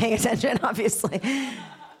paying attention, obviously.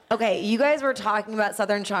 Okay, you guys were talking about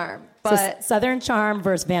Southern Charm, but so Southern Charm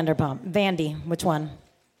versus Vanderpump. Vandy, which one?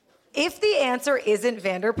 If the answer isn't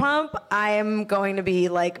Vanderpump, I am going to be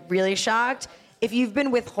like really shocked. If you've been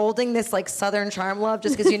withholding this like Southern Charm love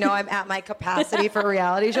just because you know I'm at my capacity for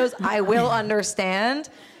reality shows, I will understand.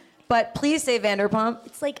 But please say Vanderpump.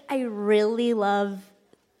 It's like I really love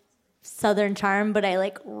Southern Charm, but I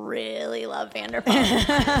like really love Vanderpump.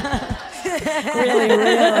 really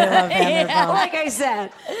love Vanderpump. Yeah, like I said.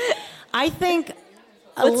 I think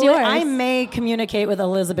What's yours? I may communicate with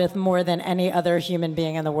Elizabeth more than any other human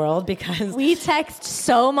being in the world because we text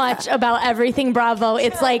so much about everything Bravo.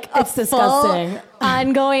 It's like it's disgusting.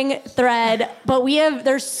 Ongoing thread, but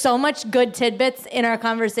there's so much good tidbits in our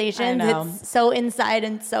conversations. It's so inside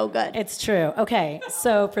and so good. It's true. Okay,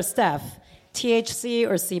 so for Steph, THC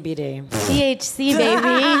or CBD? THC,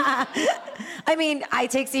 baby. I mean, I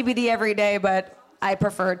take CBD every day, but I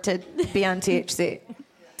prefer to be on THC.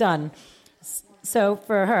 Done. So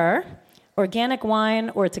for her, organic wine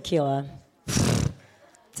or tequila?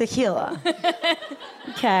 Tequila.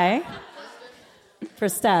 Okay. For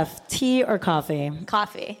Steph, tea or coffee?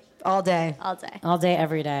 Coffee. All day. All day. All day,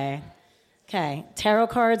 every day. Okay. Tarot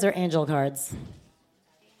cards or angel cards?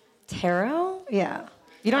 Tarot? Yeah.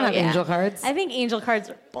 You don't have angel cards. I think angel cards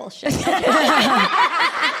are bullshit. Why?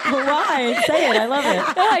 Say it. I love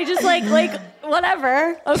it. No, I just like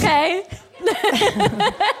whatever. Okay. We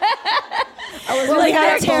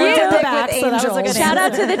got tarot in the back, so that was a good Shout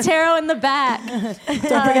out to the tarot in the back.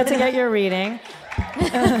 Don't forget to get your reading.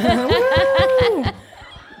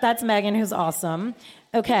 That's Megan, who's awesome.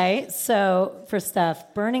 Okay, so for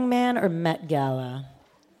Steph, Burning Man or Met Gala?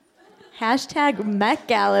 Hashtag Met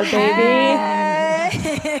Gala, baby.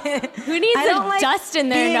 Who needs dust in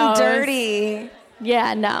their nose? Dirty.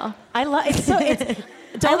 Yeah, no. I love it.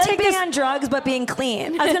 Don't like being on drugs, but being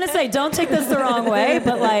clean. I was gonna say, don't take this the wrong way,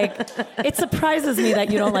 but like, it surprises me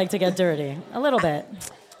that you don't like to get dirty a little bit.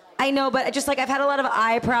 I know, but just like I've had a lot of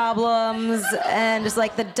eye problems and just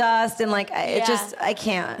like the dust and like I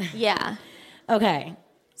can't. Yeah. Okay.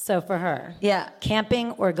 So for her,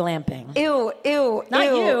 camping or glamping? Ew. Not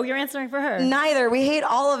you. You're answering for her. Neither. We hate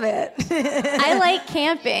all of it. I like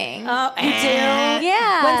camping. Oh, you do?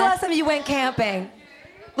 Yeah. When's the last time you went camping?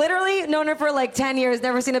 Literally known her for like 10 years.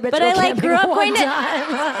 Never seen a bitch but go I like camping grew up one going to. time.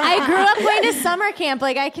 I grew up going to summer camp.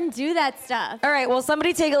 Like I can do that stuff. All right. Well,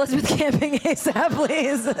 somebody take Elizabeth camping ASAP,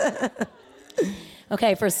 please.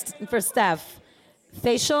 Okay. For Steph,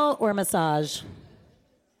 facial or massage?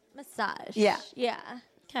 Massage. Yeah. Yeah.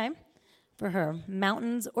 Okay. For her,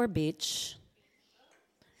 mountains or beach?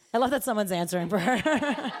 I love that someone's answering for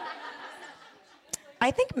her.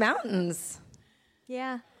 I think mountains.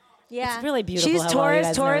 Yeah. Yeah. It's really beautiful. She's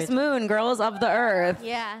Taurus moon, girls of the earth.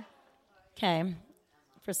 Yeah. Okay.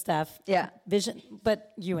 For Steph. Yeah. Vision,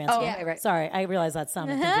 but you answer. Oh, yeah, right. Sorry, I realize that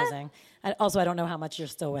sounded confusing. I don't know how much you're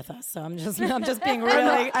still with us, so I'm just being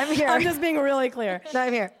really. I'm here. I'm just being really clear. No,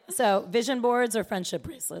 I'm here. So, vision boards or friendship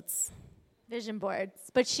bracelets? Vision boards.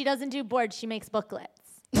 But she doesn't do boards. She makes booklets.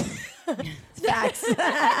 Facts.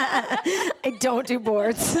 I don't do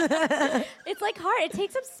boards. It's like hard. It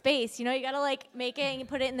takes up space. You know, you gotta like make it and you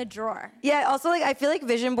put it in the drawer. Yeah. Also, like I feel like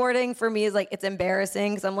vision boarding for me is like it's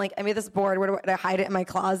embarrassing because I'm like I made this board. Where do I hide it in my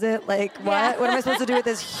closet? Like what? Yeah. What am I supposed to do with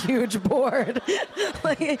this huge board?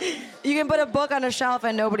 Like you can put a book on a shelf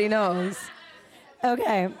and nobody knows.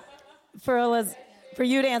 Okay. For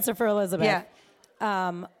you to answer for Elizabeth.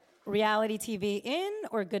 Yeah. Reality TV in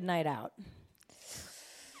or good night out?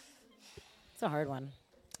 It's a hard one.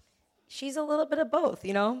 She's a little bit of both,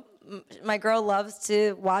 you know. My girl loves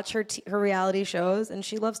to watch her reality shows, and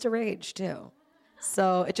she loves to rage too.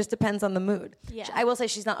 So it just depends on the mood. Yeah. I will say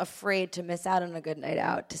she's not afraid to miss out on a good night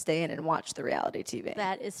out to stay in and watch the reality TV.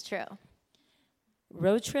 That is true.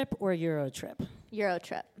 Road trip or Euro trip? Euro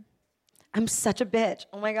trip. I'm such a bitch.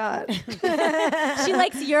 Oh my God. She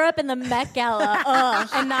likes Europe and the Met Gala. Ugh.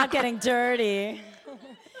 And not getting dirty.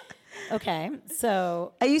 Okay,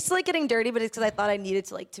 so I used to like getting dirty, but it's because I thought I needed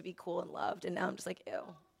to like to be cool and loved, and now I'm just like, ew.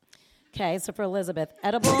 okay, so for Elizabeth,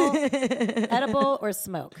 edible or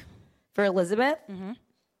smoke? For Elizabeth,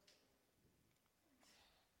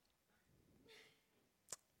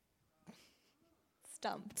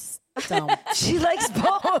 Stumped. Don't. she likes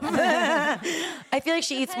both. I feel like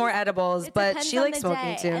she eats more edibles, It but depends she on likes the smoking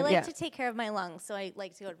day. too. I like yeah, to take care of my lungs, so I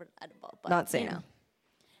like to go for edible. But, not same. You know,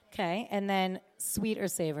 Okay, and then sweet or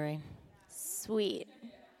savory? sweet.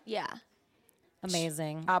 Yeah.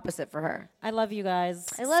 Amazing. Opposite for her. I love you guys.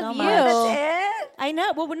 I love so you. much. That's it. I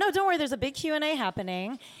know. Well, no, don't worry. There's a big Q&A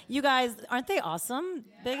happening. You guys, aren't they awesome?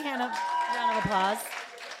 Big round of applause.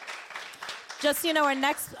 Just so you know, our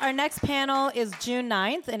next panel is June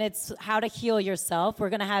 9th, and it's how to heal yourself. We're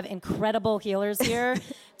going to have incredible healers here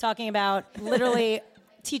talking about literally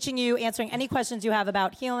teaching you, answering any questions you have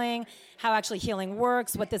about healing, how actually healing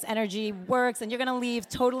works, what this energy works, and you're going to leave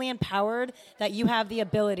totally empowered that you have the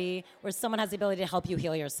ability or someone has the ability to help you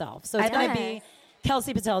heal yourself. So it's going to be,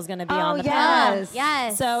 Kelsey Patel is going to be on the panel. yes.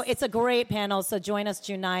 Yes. So it's a great panel. So join us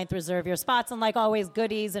June 9th. Reserve your spots. And like always,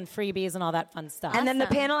 goodies and freebies and all that fun stuff. And then the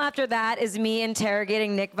Awesome. panel after that is me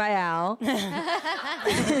interrogating Nick Vial.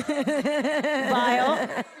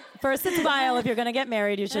 Vile. First, it's Vile. If you're going to get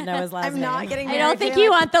married, you should know his last name. I'm not getting I married. don't think to you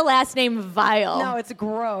him. want the last name Vile. No, it's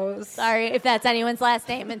gross. Sorry if that's anyone's last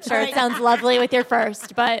name. And sure, All it right. sounds lovely with your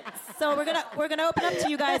first, but So we're gonna open up to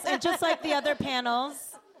you guys, and just like the other panels,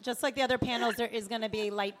 there is gonna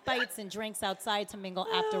be light bites and drinks outside to mingle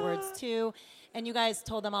afterwards too. And you guys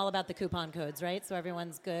told them all about the coupon codes, right? So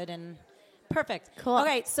everyone's good and perfect. Cool.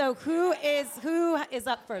 Okay, so who is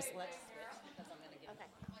up first?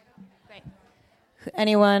 great.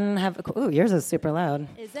 Anyone have? Ooh, yours is super loud.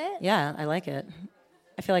 Is it? Yeah, I like it.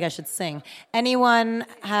 I feel like I should sing. Anyone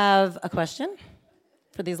have a question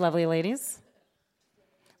for these lovely ladies?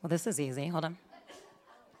 Well, this is easy. Hold on.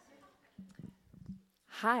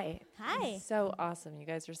 Hi. Hi. So awesome. You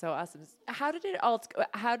guys are so awesome. How did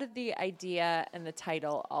the idea and the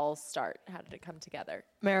title all start? How did it come together?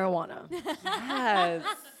 Marijuana. Yes.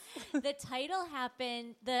 The title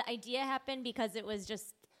happened, the idea happened because it was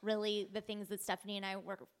just really the things that Stephanie and I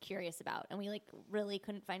were curious about. And we like really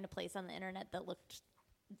couldn't find a place on the internet that looked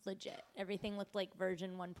legit. Everything looked like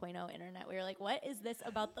version 1.0 internet. We were like, what is this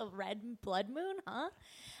about the red blood moon, huh?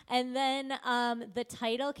 And then the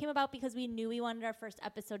title came about because we knew we wanted our first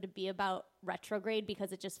episode to be about retrograde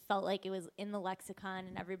because it just felt like it was in the lexicon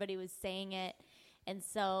and everybody was saying it. And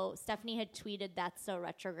so Stephanie had tweeted "That's so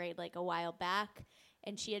retrograde" like a while back,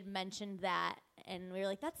 and she had mentioned that, and we were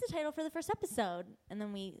like, that's the title for the first episode. And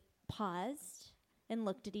then we paused and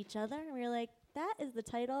looked at each other, and we were like, that is the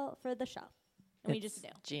title for the show. And we just knew.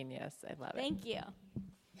 Genius. I love it. Thank you.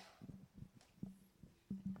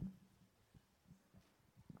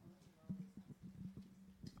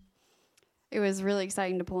 It was really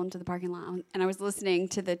exciting to pull into the parking lot, and I was listening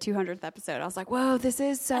to the 200th episode. I was like, whoa, this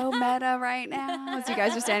is so meta right now. As you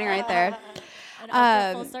guys are standing right there. And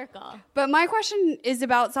also full circle. But my question is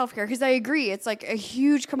about self-care, because I agree. It's like a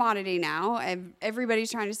huge commodity now, and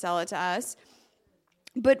everybody's trying to sell it to us.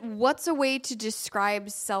 But what's a way to describe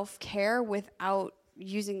self-care without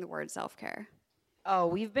using the word self-care? Oh,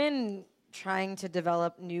 we've been trying to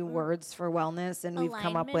develop new words for wellness, and we've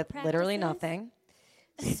come up with Alignment literally practices? nothing.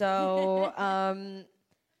 So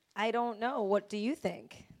I don't know. What do you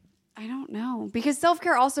think? I don't know. Because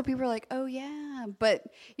self-care also, people are like, oh, yeah. But,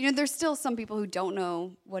 you know, there's still some people who don't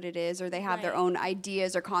know what it is, or they have their Right. own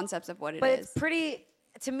ideas or concepts of what it But is. it's pretty,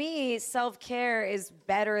 to me, self-care is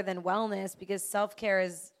better than wellness because self-care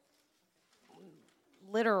is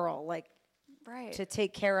literal, like Right. to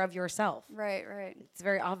take care of yourself. Right. It's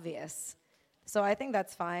very obvious. So I think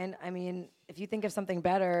that's fine. I mean, if you think of something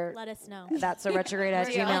better, Let us know. that's a retrograde at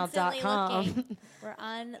We're constantly gmail.com. looking. We're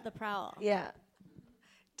on the prowl. Yeah.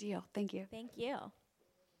 Deal. Thank you. Thank you.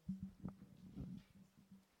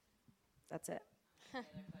 That's it.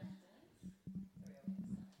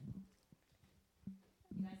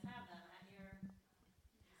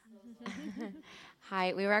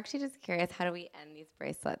 Hi, we were actually just curious, how do we end these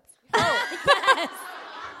bracelets?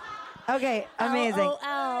 Okay, amazing.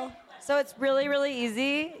 LOL. So it's really, really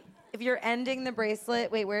easy. If you're ending the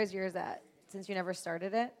bracelet, wait, where's yours at? Since you never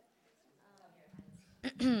started it?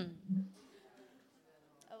 Oh,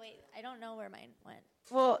 wait. I don't know where mine went.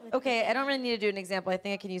 Well, okay, I don't really need to do an example. I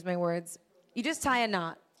think I can use my words. You just tie a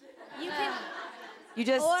knot. You can, You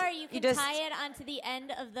just or you can just, tie it onto the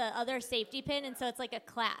end of the other safety pin, and so it's like a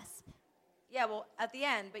clasp. Yeah, well, at the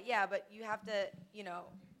end, but you have to,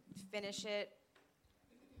 finish it.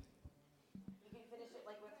 You can finish it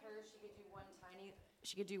like with her. She could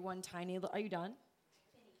do one tiny. Are you done?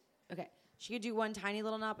 Okay. She could do one tiny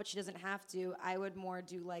little knot, but she doesn't have to. I would more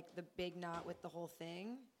do like the big knot with the whole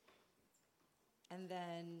thing. And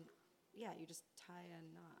then, yeah, you just tie a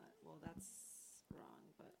knot. Well, that's wrong,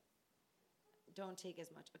 but don't take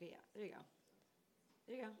as much. Okay, yeah, there you go.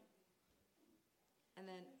 There you go. And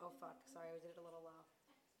then, oh fuck, sorry, I did it a little low.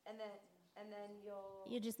 And then you'll...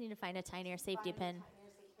 You just need to find a tinier safety pin.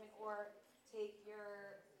 Or take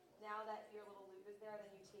your, now that your little loop is there, then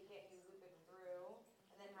you take it and you loop it through,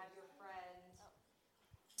 and then have your friend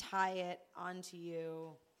tie it onto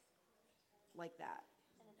you like that.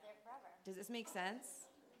 And it's there forever. Does this make sense?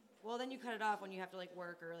 Well, then you cut it off when you have to like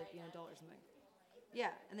work or like be an adult or something.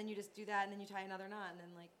 Yeah, and then you just do that, and then you tie another knot, and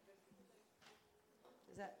then like,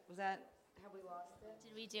 was that, have we lost it?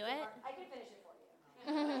 Did we do it? I can finish it for you.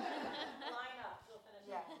 Line up, she'll finish it.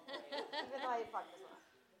 Yeah, even though I fucked this one up.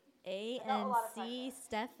 A I got a and lot of C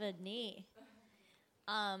Stephanie.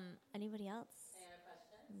 Anybody else?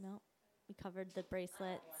 No. We covered the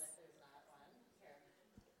bracelets.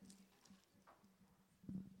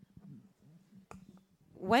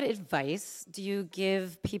 What advice do you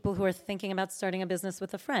give people who are thinking about starting a business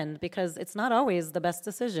with a friend? Because it's not always the best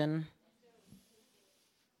decision.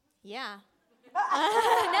 Yeah. No,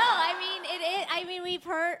 I mean it is. I mean we've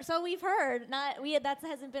heard. That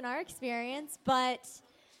hasn't been our experience, but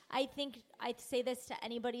I think I'd say this to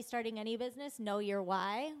anybody starting any business: know your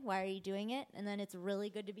why. Why are you doing it? And then it's really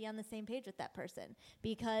good to be on the same page with that person,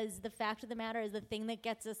 because the fact of the matter is the thing that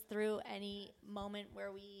gets us through any moment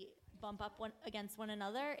where we bump up against one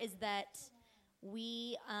another is that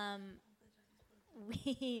we.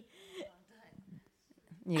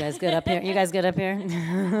 You guys good up here? You guys good up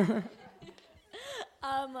here?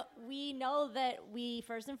 We know that we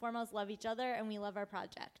first and foremost love each other and we love our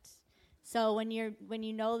project. So when you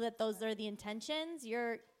know that those are the intentions,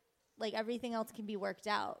 you're like everything else can be worked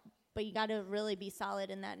out. But you got to really be solid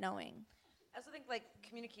in that knowing. I also think like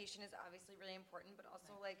communication is obviously really important, but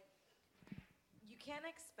also like you can't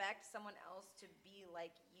expect someone else to be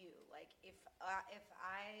like you. Like if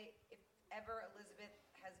ever Elizabeth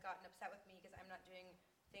has gotten upset with me because I'm not doing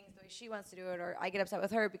things the way she wants to do it, or I get upset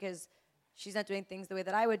with her because she's not doing things the way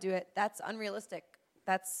that I would do it, that's unrealistic.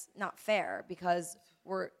 That's not fair, because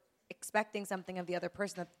we're expecting something of the other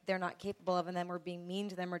person that they're not capable of, and then we're being mean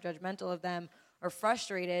to them or judgmental of them or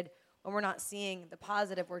frustrated when we're not seeing the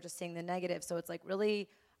positive, we're just seeing the negative. So it's like really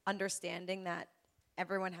understanding that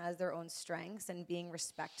everyone has their own strengths and being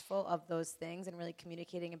respectful of those things and really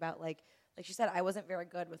communicating about like she said, I wasn't very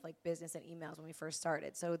good with like business and emails when we first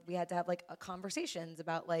started. So we had to have like conversations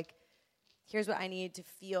about like, here's what I need to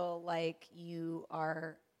feel like you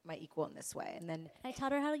are my equal in this way. And then I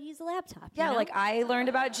taught her how to use a laptop. Yeah, you know? like I learned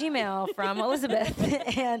about Gmail from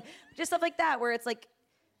Elizabeth and just stuff like that, where it's like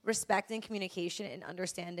respecting communication and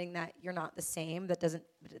understanding that you're not the same.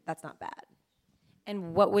 That's not bad.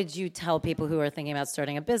 And what would you tell people who are thinking about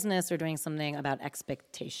starting a business or doing something about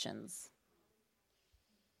expectations?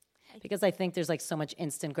 Because I think there's like so much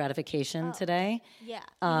instant gratification today. Yeah.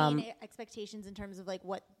 You mean expectations in terms of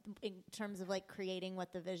like creating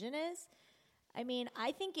what the vision is? I mean,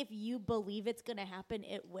 I think if you believe it's going to happen,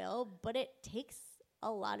 it will, but it takes a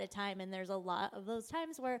lot of time, and there's a lot of those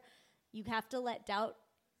times where you have to let doubt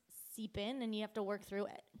seep in and you have to work through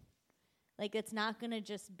it. Like it's not going to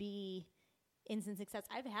just be instant success.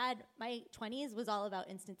 I've had my 20s was all about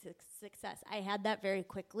instant success. I had that very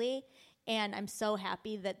quickly, and I'm so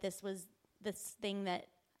happy that this was this thing that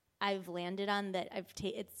I've landed on that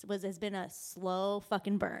has been a slow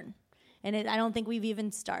fucking burn, and I don't think we've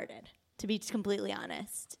even started, to be completely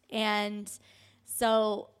honest. And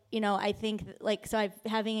so I think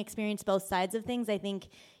having experienced both sides of things, I think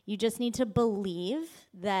you just need to believe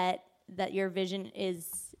that your vision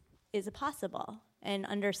is possible and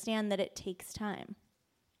understand that it takes time.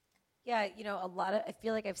 Yeah, I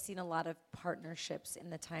feel like I've seen a lot of partnerships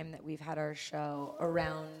in the time that we've had our show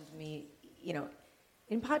around me,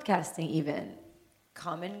 in podcasting even,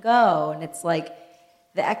 come and go. And it's like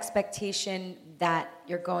the expectation that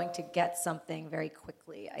you're going to get something very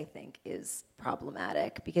quickly, I think, is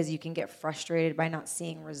problematic, because you can get frustrated by not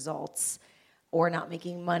seeing results or not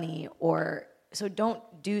making money, so don't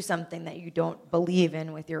do something that you don't believe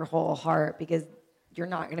in with your whole heart, because you're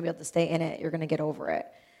not going to be able to stay in it. You're going to get over it.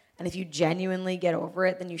 And if you genuinely get over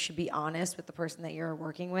it, then you should be honest with the person that you're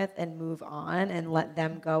working with and move on and let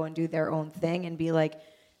them go and do their own thing and be like,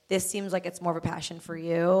 this seems like it's more of a passion for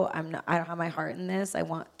you. I don't have my heart in this. I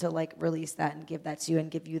want to like release that and give that to you and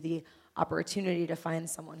give you the opportunity to find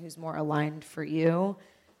someone who's more aligned for you.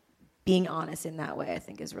 being honest in that way, I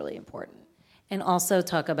think, is really important. And also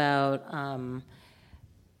talk about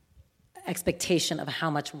expectation of how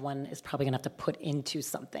much one is probably going to have to put into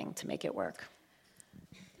something to make it work.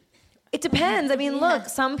 It depends. I mean, look,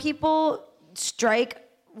 some people strike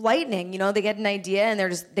lightning. You know, they get an idea and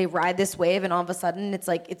they ride this wave, and all of a sudden it's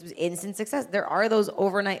like it's instant success. There are those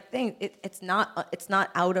overnight things. It's not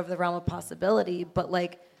out of the realm of possibility, but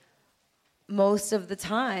like most of the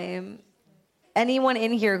time, anyone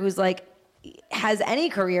in here who's like has any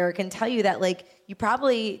career can tell you that like you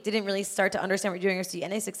probably didn't really start to understand what you're doing or see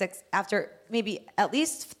any success after maybe at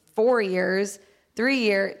least 4 years, 3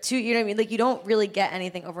 years, 2. You know what I mean? Like you don't really get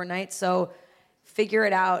anything overnight. So figure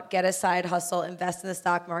it out, get a side hustle, invest in the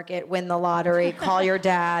stock market, win the lottery, call your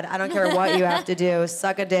dad. I don't care what you have to do.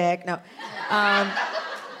 Suck a dick. No.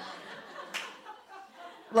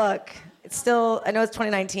 Look, it's still, I know it's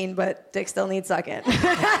 2019, but dick still needs sucking.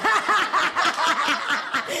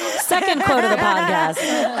 Second quote of the podcast.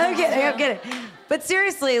 I'm kidding. But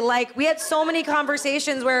seriously, like, we had so many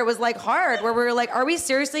conversations where it was, like, hard, where we were like, are we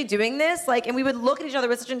seriously doing this? Like, and we would look at each other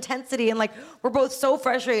with such intensity, and, like, we're both so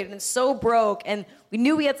frustrated and so broke, and we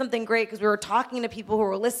knew we had something great because we were talking to people who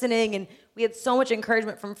were listening, and we had so much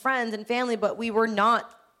encouragement from friends and family, but we were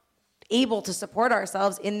not able to support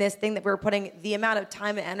ourselves in this thing that we were putting the amount of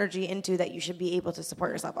time and energy into that you should be able to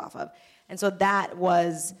support yourself off of. And so that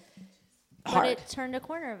was hard. But it turned a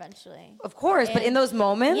corner eventually. Of course, but in those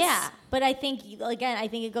moments. Yeah, but I think, again,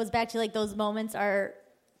 it goes back to like those moments are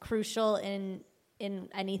crucial in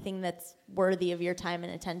anything that's worthy of your time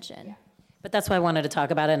and attention. But that's why I wanted to talk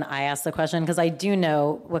about it, and I asked the question because I do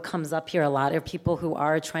know what comes up here a lot are people who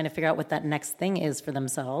are trying to figure out what that next thing is for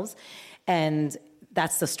themselves. And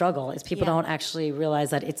that's the struggle, is people don't actually realize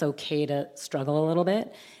that it's okay to struggle a little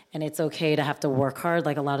bit, and it's okay to have to work hard.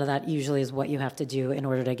 Like a lot of that usually is what you have to do in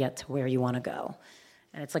order to get to where you want to go.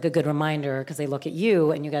 And it's like a good reminder because they look at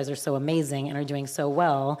you and you guys are so amazing and are doing so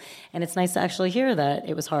well. And it's nice to actually hear that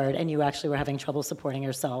it was hard and you actually were having trouble supporting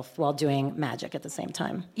yourself while doing magic at the same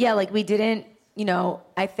time. Yeah, like we didn't,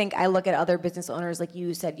 I think I look at other business owners, like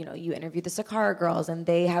you said, you interviewed the Sakara girls and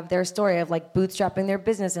they have their story of like bootstrapping their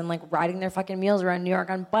business and like riding their fucking meals around New York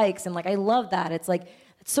on bikes. And like, I love that. It's like,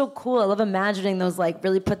 it's so cool. I love imagining those like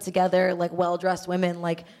really put together, like well-dressed women,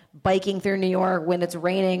 like biking through New York when it's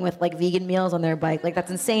raining with like vegan meals on their bike. Like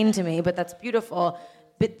that's insane to me, but that's beautiful.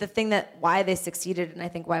 But the thing why they succeeded, and I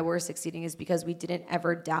think why we're succeeding, is because we didn't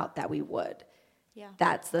ever doubt that we would. Yeah.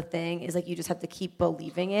 That's the thing, is like you just have to keep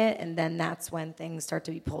believing it, and then that's when things start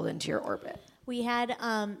to be pulled into your orbit. We had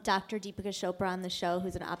Dr. Deepika Chopra on the show,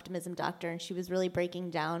 who's an optimism doctor, and she was really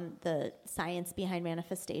breaking down the science behind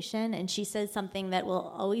manifestation. And she says something that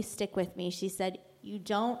will always stick with me. She said, you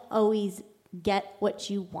don't always get what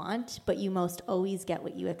you want, but you most always get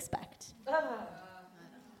what you expect.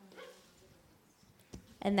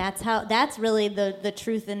 And that's really the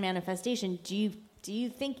truth in manifestation. Do you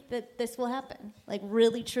think that this will happen? Like,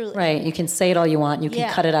 really, truly? Right. You can say it all you want. You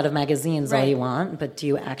can cut it out of magazines all you want. But do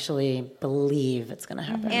you actually believe it's going to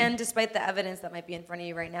happen? And despite the evidence that might be in front of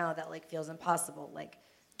you right now that, like, feels impossible, like,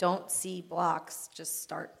 don't see blocks. Just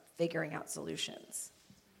start figuring out solutions.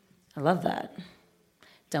 I love that.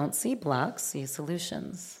 Don't see blocks, see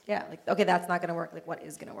solutions. Yeah. Like, okay, that's not going to work. Like, what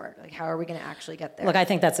is going to work? Like, how are we going to actually get there? Look, I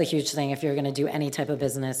think that's a huge thing. If you're going to do any type of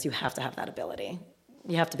business, you have to have that ability.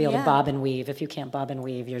 You have to be able to bob and weave. If you can't bob and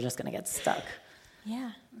weave, you're just going to get stuck. Yeah.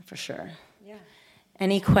 For sure. Yeah.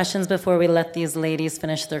 Any questions before we let these ladies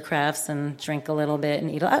finish their crafts and drink a little bit and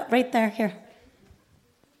eat? Oh, right there, here.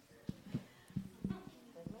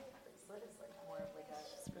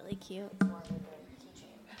 It's really cute.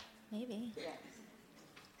 Maybe.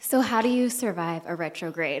 So how do you survive a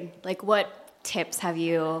retrograde? Like, what tips have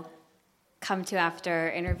you come to after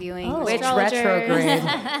interviewing Which retrograde?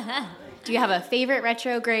 Do you have a favorite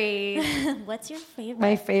retrograde? What's your favorite?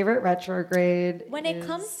 My favorite retrograde When it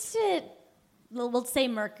comes to, we'll say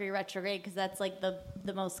Mercury retrograde because that's like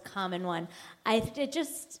the most common one. I'll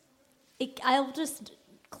just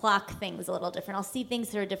clock things a little different. I'll see things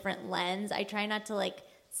through a different lens. I try not to like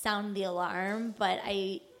sound the alarm, but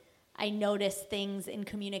I notice things in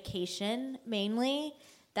communication mainly.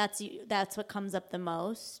 That's what comes up the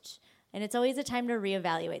most. And it's always a time to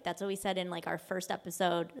reevaluate. That's what we said in like our first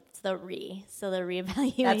episode. It's the so the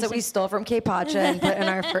reevaluation. That's what we stole from Kay Pacha and put in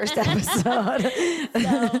our first episode.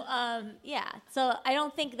 So I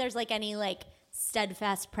don't think there's like any like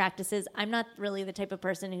steadfast practices. I'm not really the type of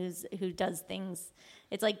person who does things.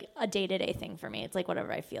 It's like a day-to-day thing for me. It's like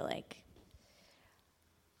whatever I feel like.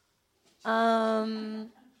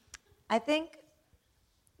 I think,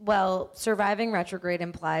 surviving retrograde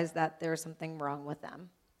implies that there's something wrong with them.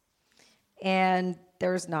 And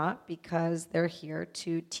there's not, because they're here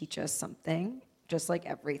to teach us something, just like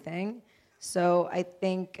everything. So I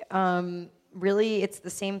think really it's the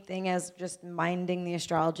same thing as just minding the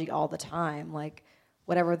astrology all the time. Like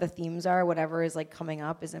whatever the themes are, whatever is like coming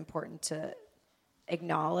up is important to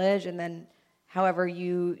acknowledge. And then however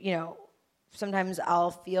you know, sometimes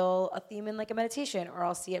I'll feel a theme in like a meditation, or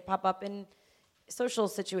I'll see it pop up in social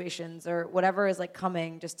situations, or whatever is like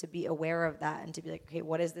coming, just to be aware of that and to be like, okay,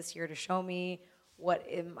 what is this here to show me? What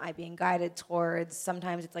am I being guided towards?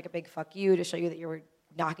 Sometimes it's like a big fuck you to show you that you were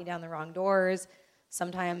knocking down the wrong doors.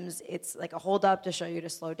 Sometimes it's like a hold up to show you to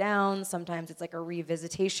slow down. Sometimes it's like a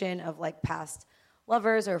revisitation of like past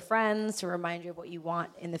lovers or friends to remind you of what you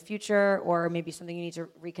want in the future, or maybe something you need to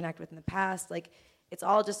reconnect with in the past. Like it's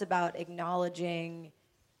all just about acknowledging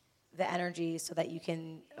the energy so that you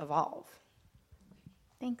can evolve.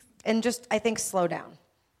 Thanks. And just, I think, slow down.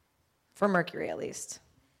 For Mercury, at least.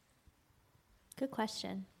 Good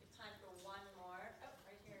question. Time for one more. Oh,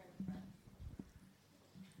 right here in front.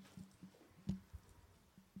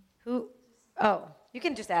 Who? Oh, you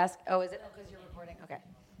can just ask. Oh, is it? Oh, because you're recording. Okay.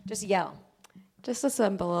 Just yell. Just a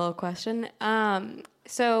simple little question.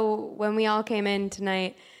 So when we all came in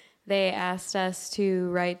tonight, they asked us to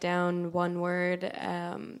write down one word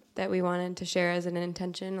that we wanted to share as an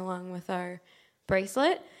intention along with our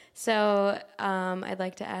bracelet. So I'd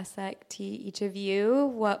like to ask that to each of you.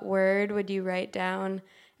 What word would you write down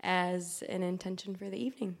as an intention for the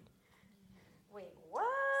evening? Wait, what?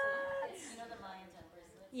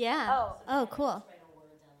 Yeah. Oh, cool.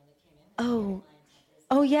 Oh.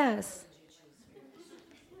 Oh, yes.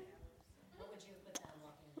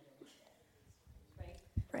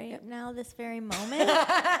 Right now, this very moment.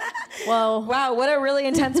 Whoa. Wow, what a really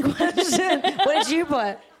intense question. What did you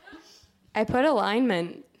put? I put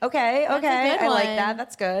alignment. Okay, That's a okay. good I like one. that.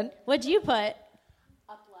 That's good. What'd you put? Up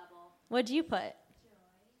level. What'd you put?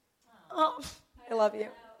 Oh, I love you.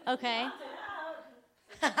 Okay.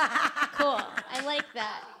 Cool. I like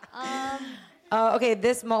that. Okay,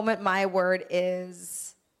 this moment, my word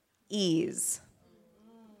is ease.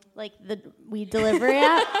 Like we delivery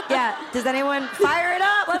app? Yeah. Does anyone fire it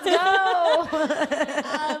up? Let's go.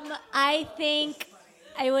 I think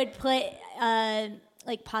I would put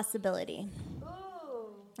like possibility. Ooh.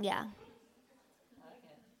 Yeah.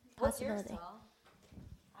 What's yours, Possibility.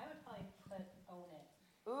 I would probably put own it.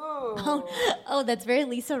 Ooh. Oh, that's very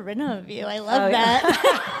Lisa Rinna of you. I love Oh, that.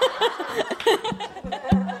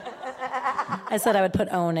 I said I would put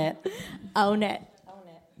own it. Own it.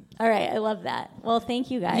 All right, I love that. Well,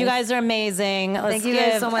 thank you guys. You guys are amazing. Let's Thank you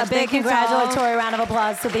guys give so much. a big Thank you, congratulatory round of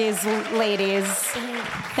applause to these ladies.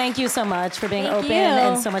 Thank you so much for being Thank open you.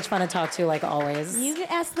 and so much fun to talk to, like always. You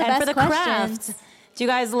asked the and best for the questions. craft, do you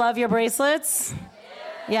guys love your bracelets?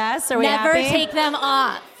 Yes? Are we Never happy? take them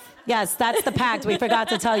off. Yes, that's the pact. We forgot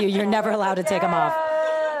to tell you. You're never allowed to take them off.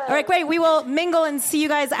 All right, great. We will mingle and see you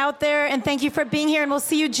guys out there. And thank you for being here. And we'll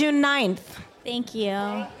see you June 9th. Thank you.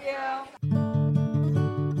 Thank you.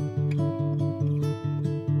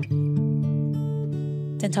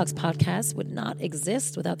 Den Talks podcast would not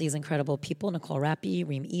exist without these incredible people: Nicole Rappi,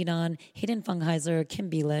 Reem Edon, Hayden Fungheiser,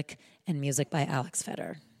 Kim Bielik, and music by Alex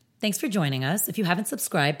Feder. Thanks for joining us. If you haven't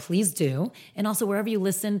subscribed, please do. And also, wherever you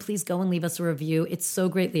listen, please go and leave us a review. It's so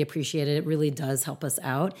greatly appreciated. It really does help us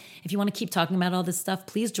out. If you want to keep talking about all this stuff,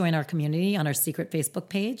 please join our community on our secret Facebook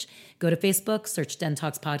page. Go to Facebook, search Den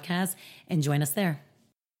Talks Podcast, and join us there.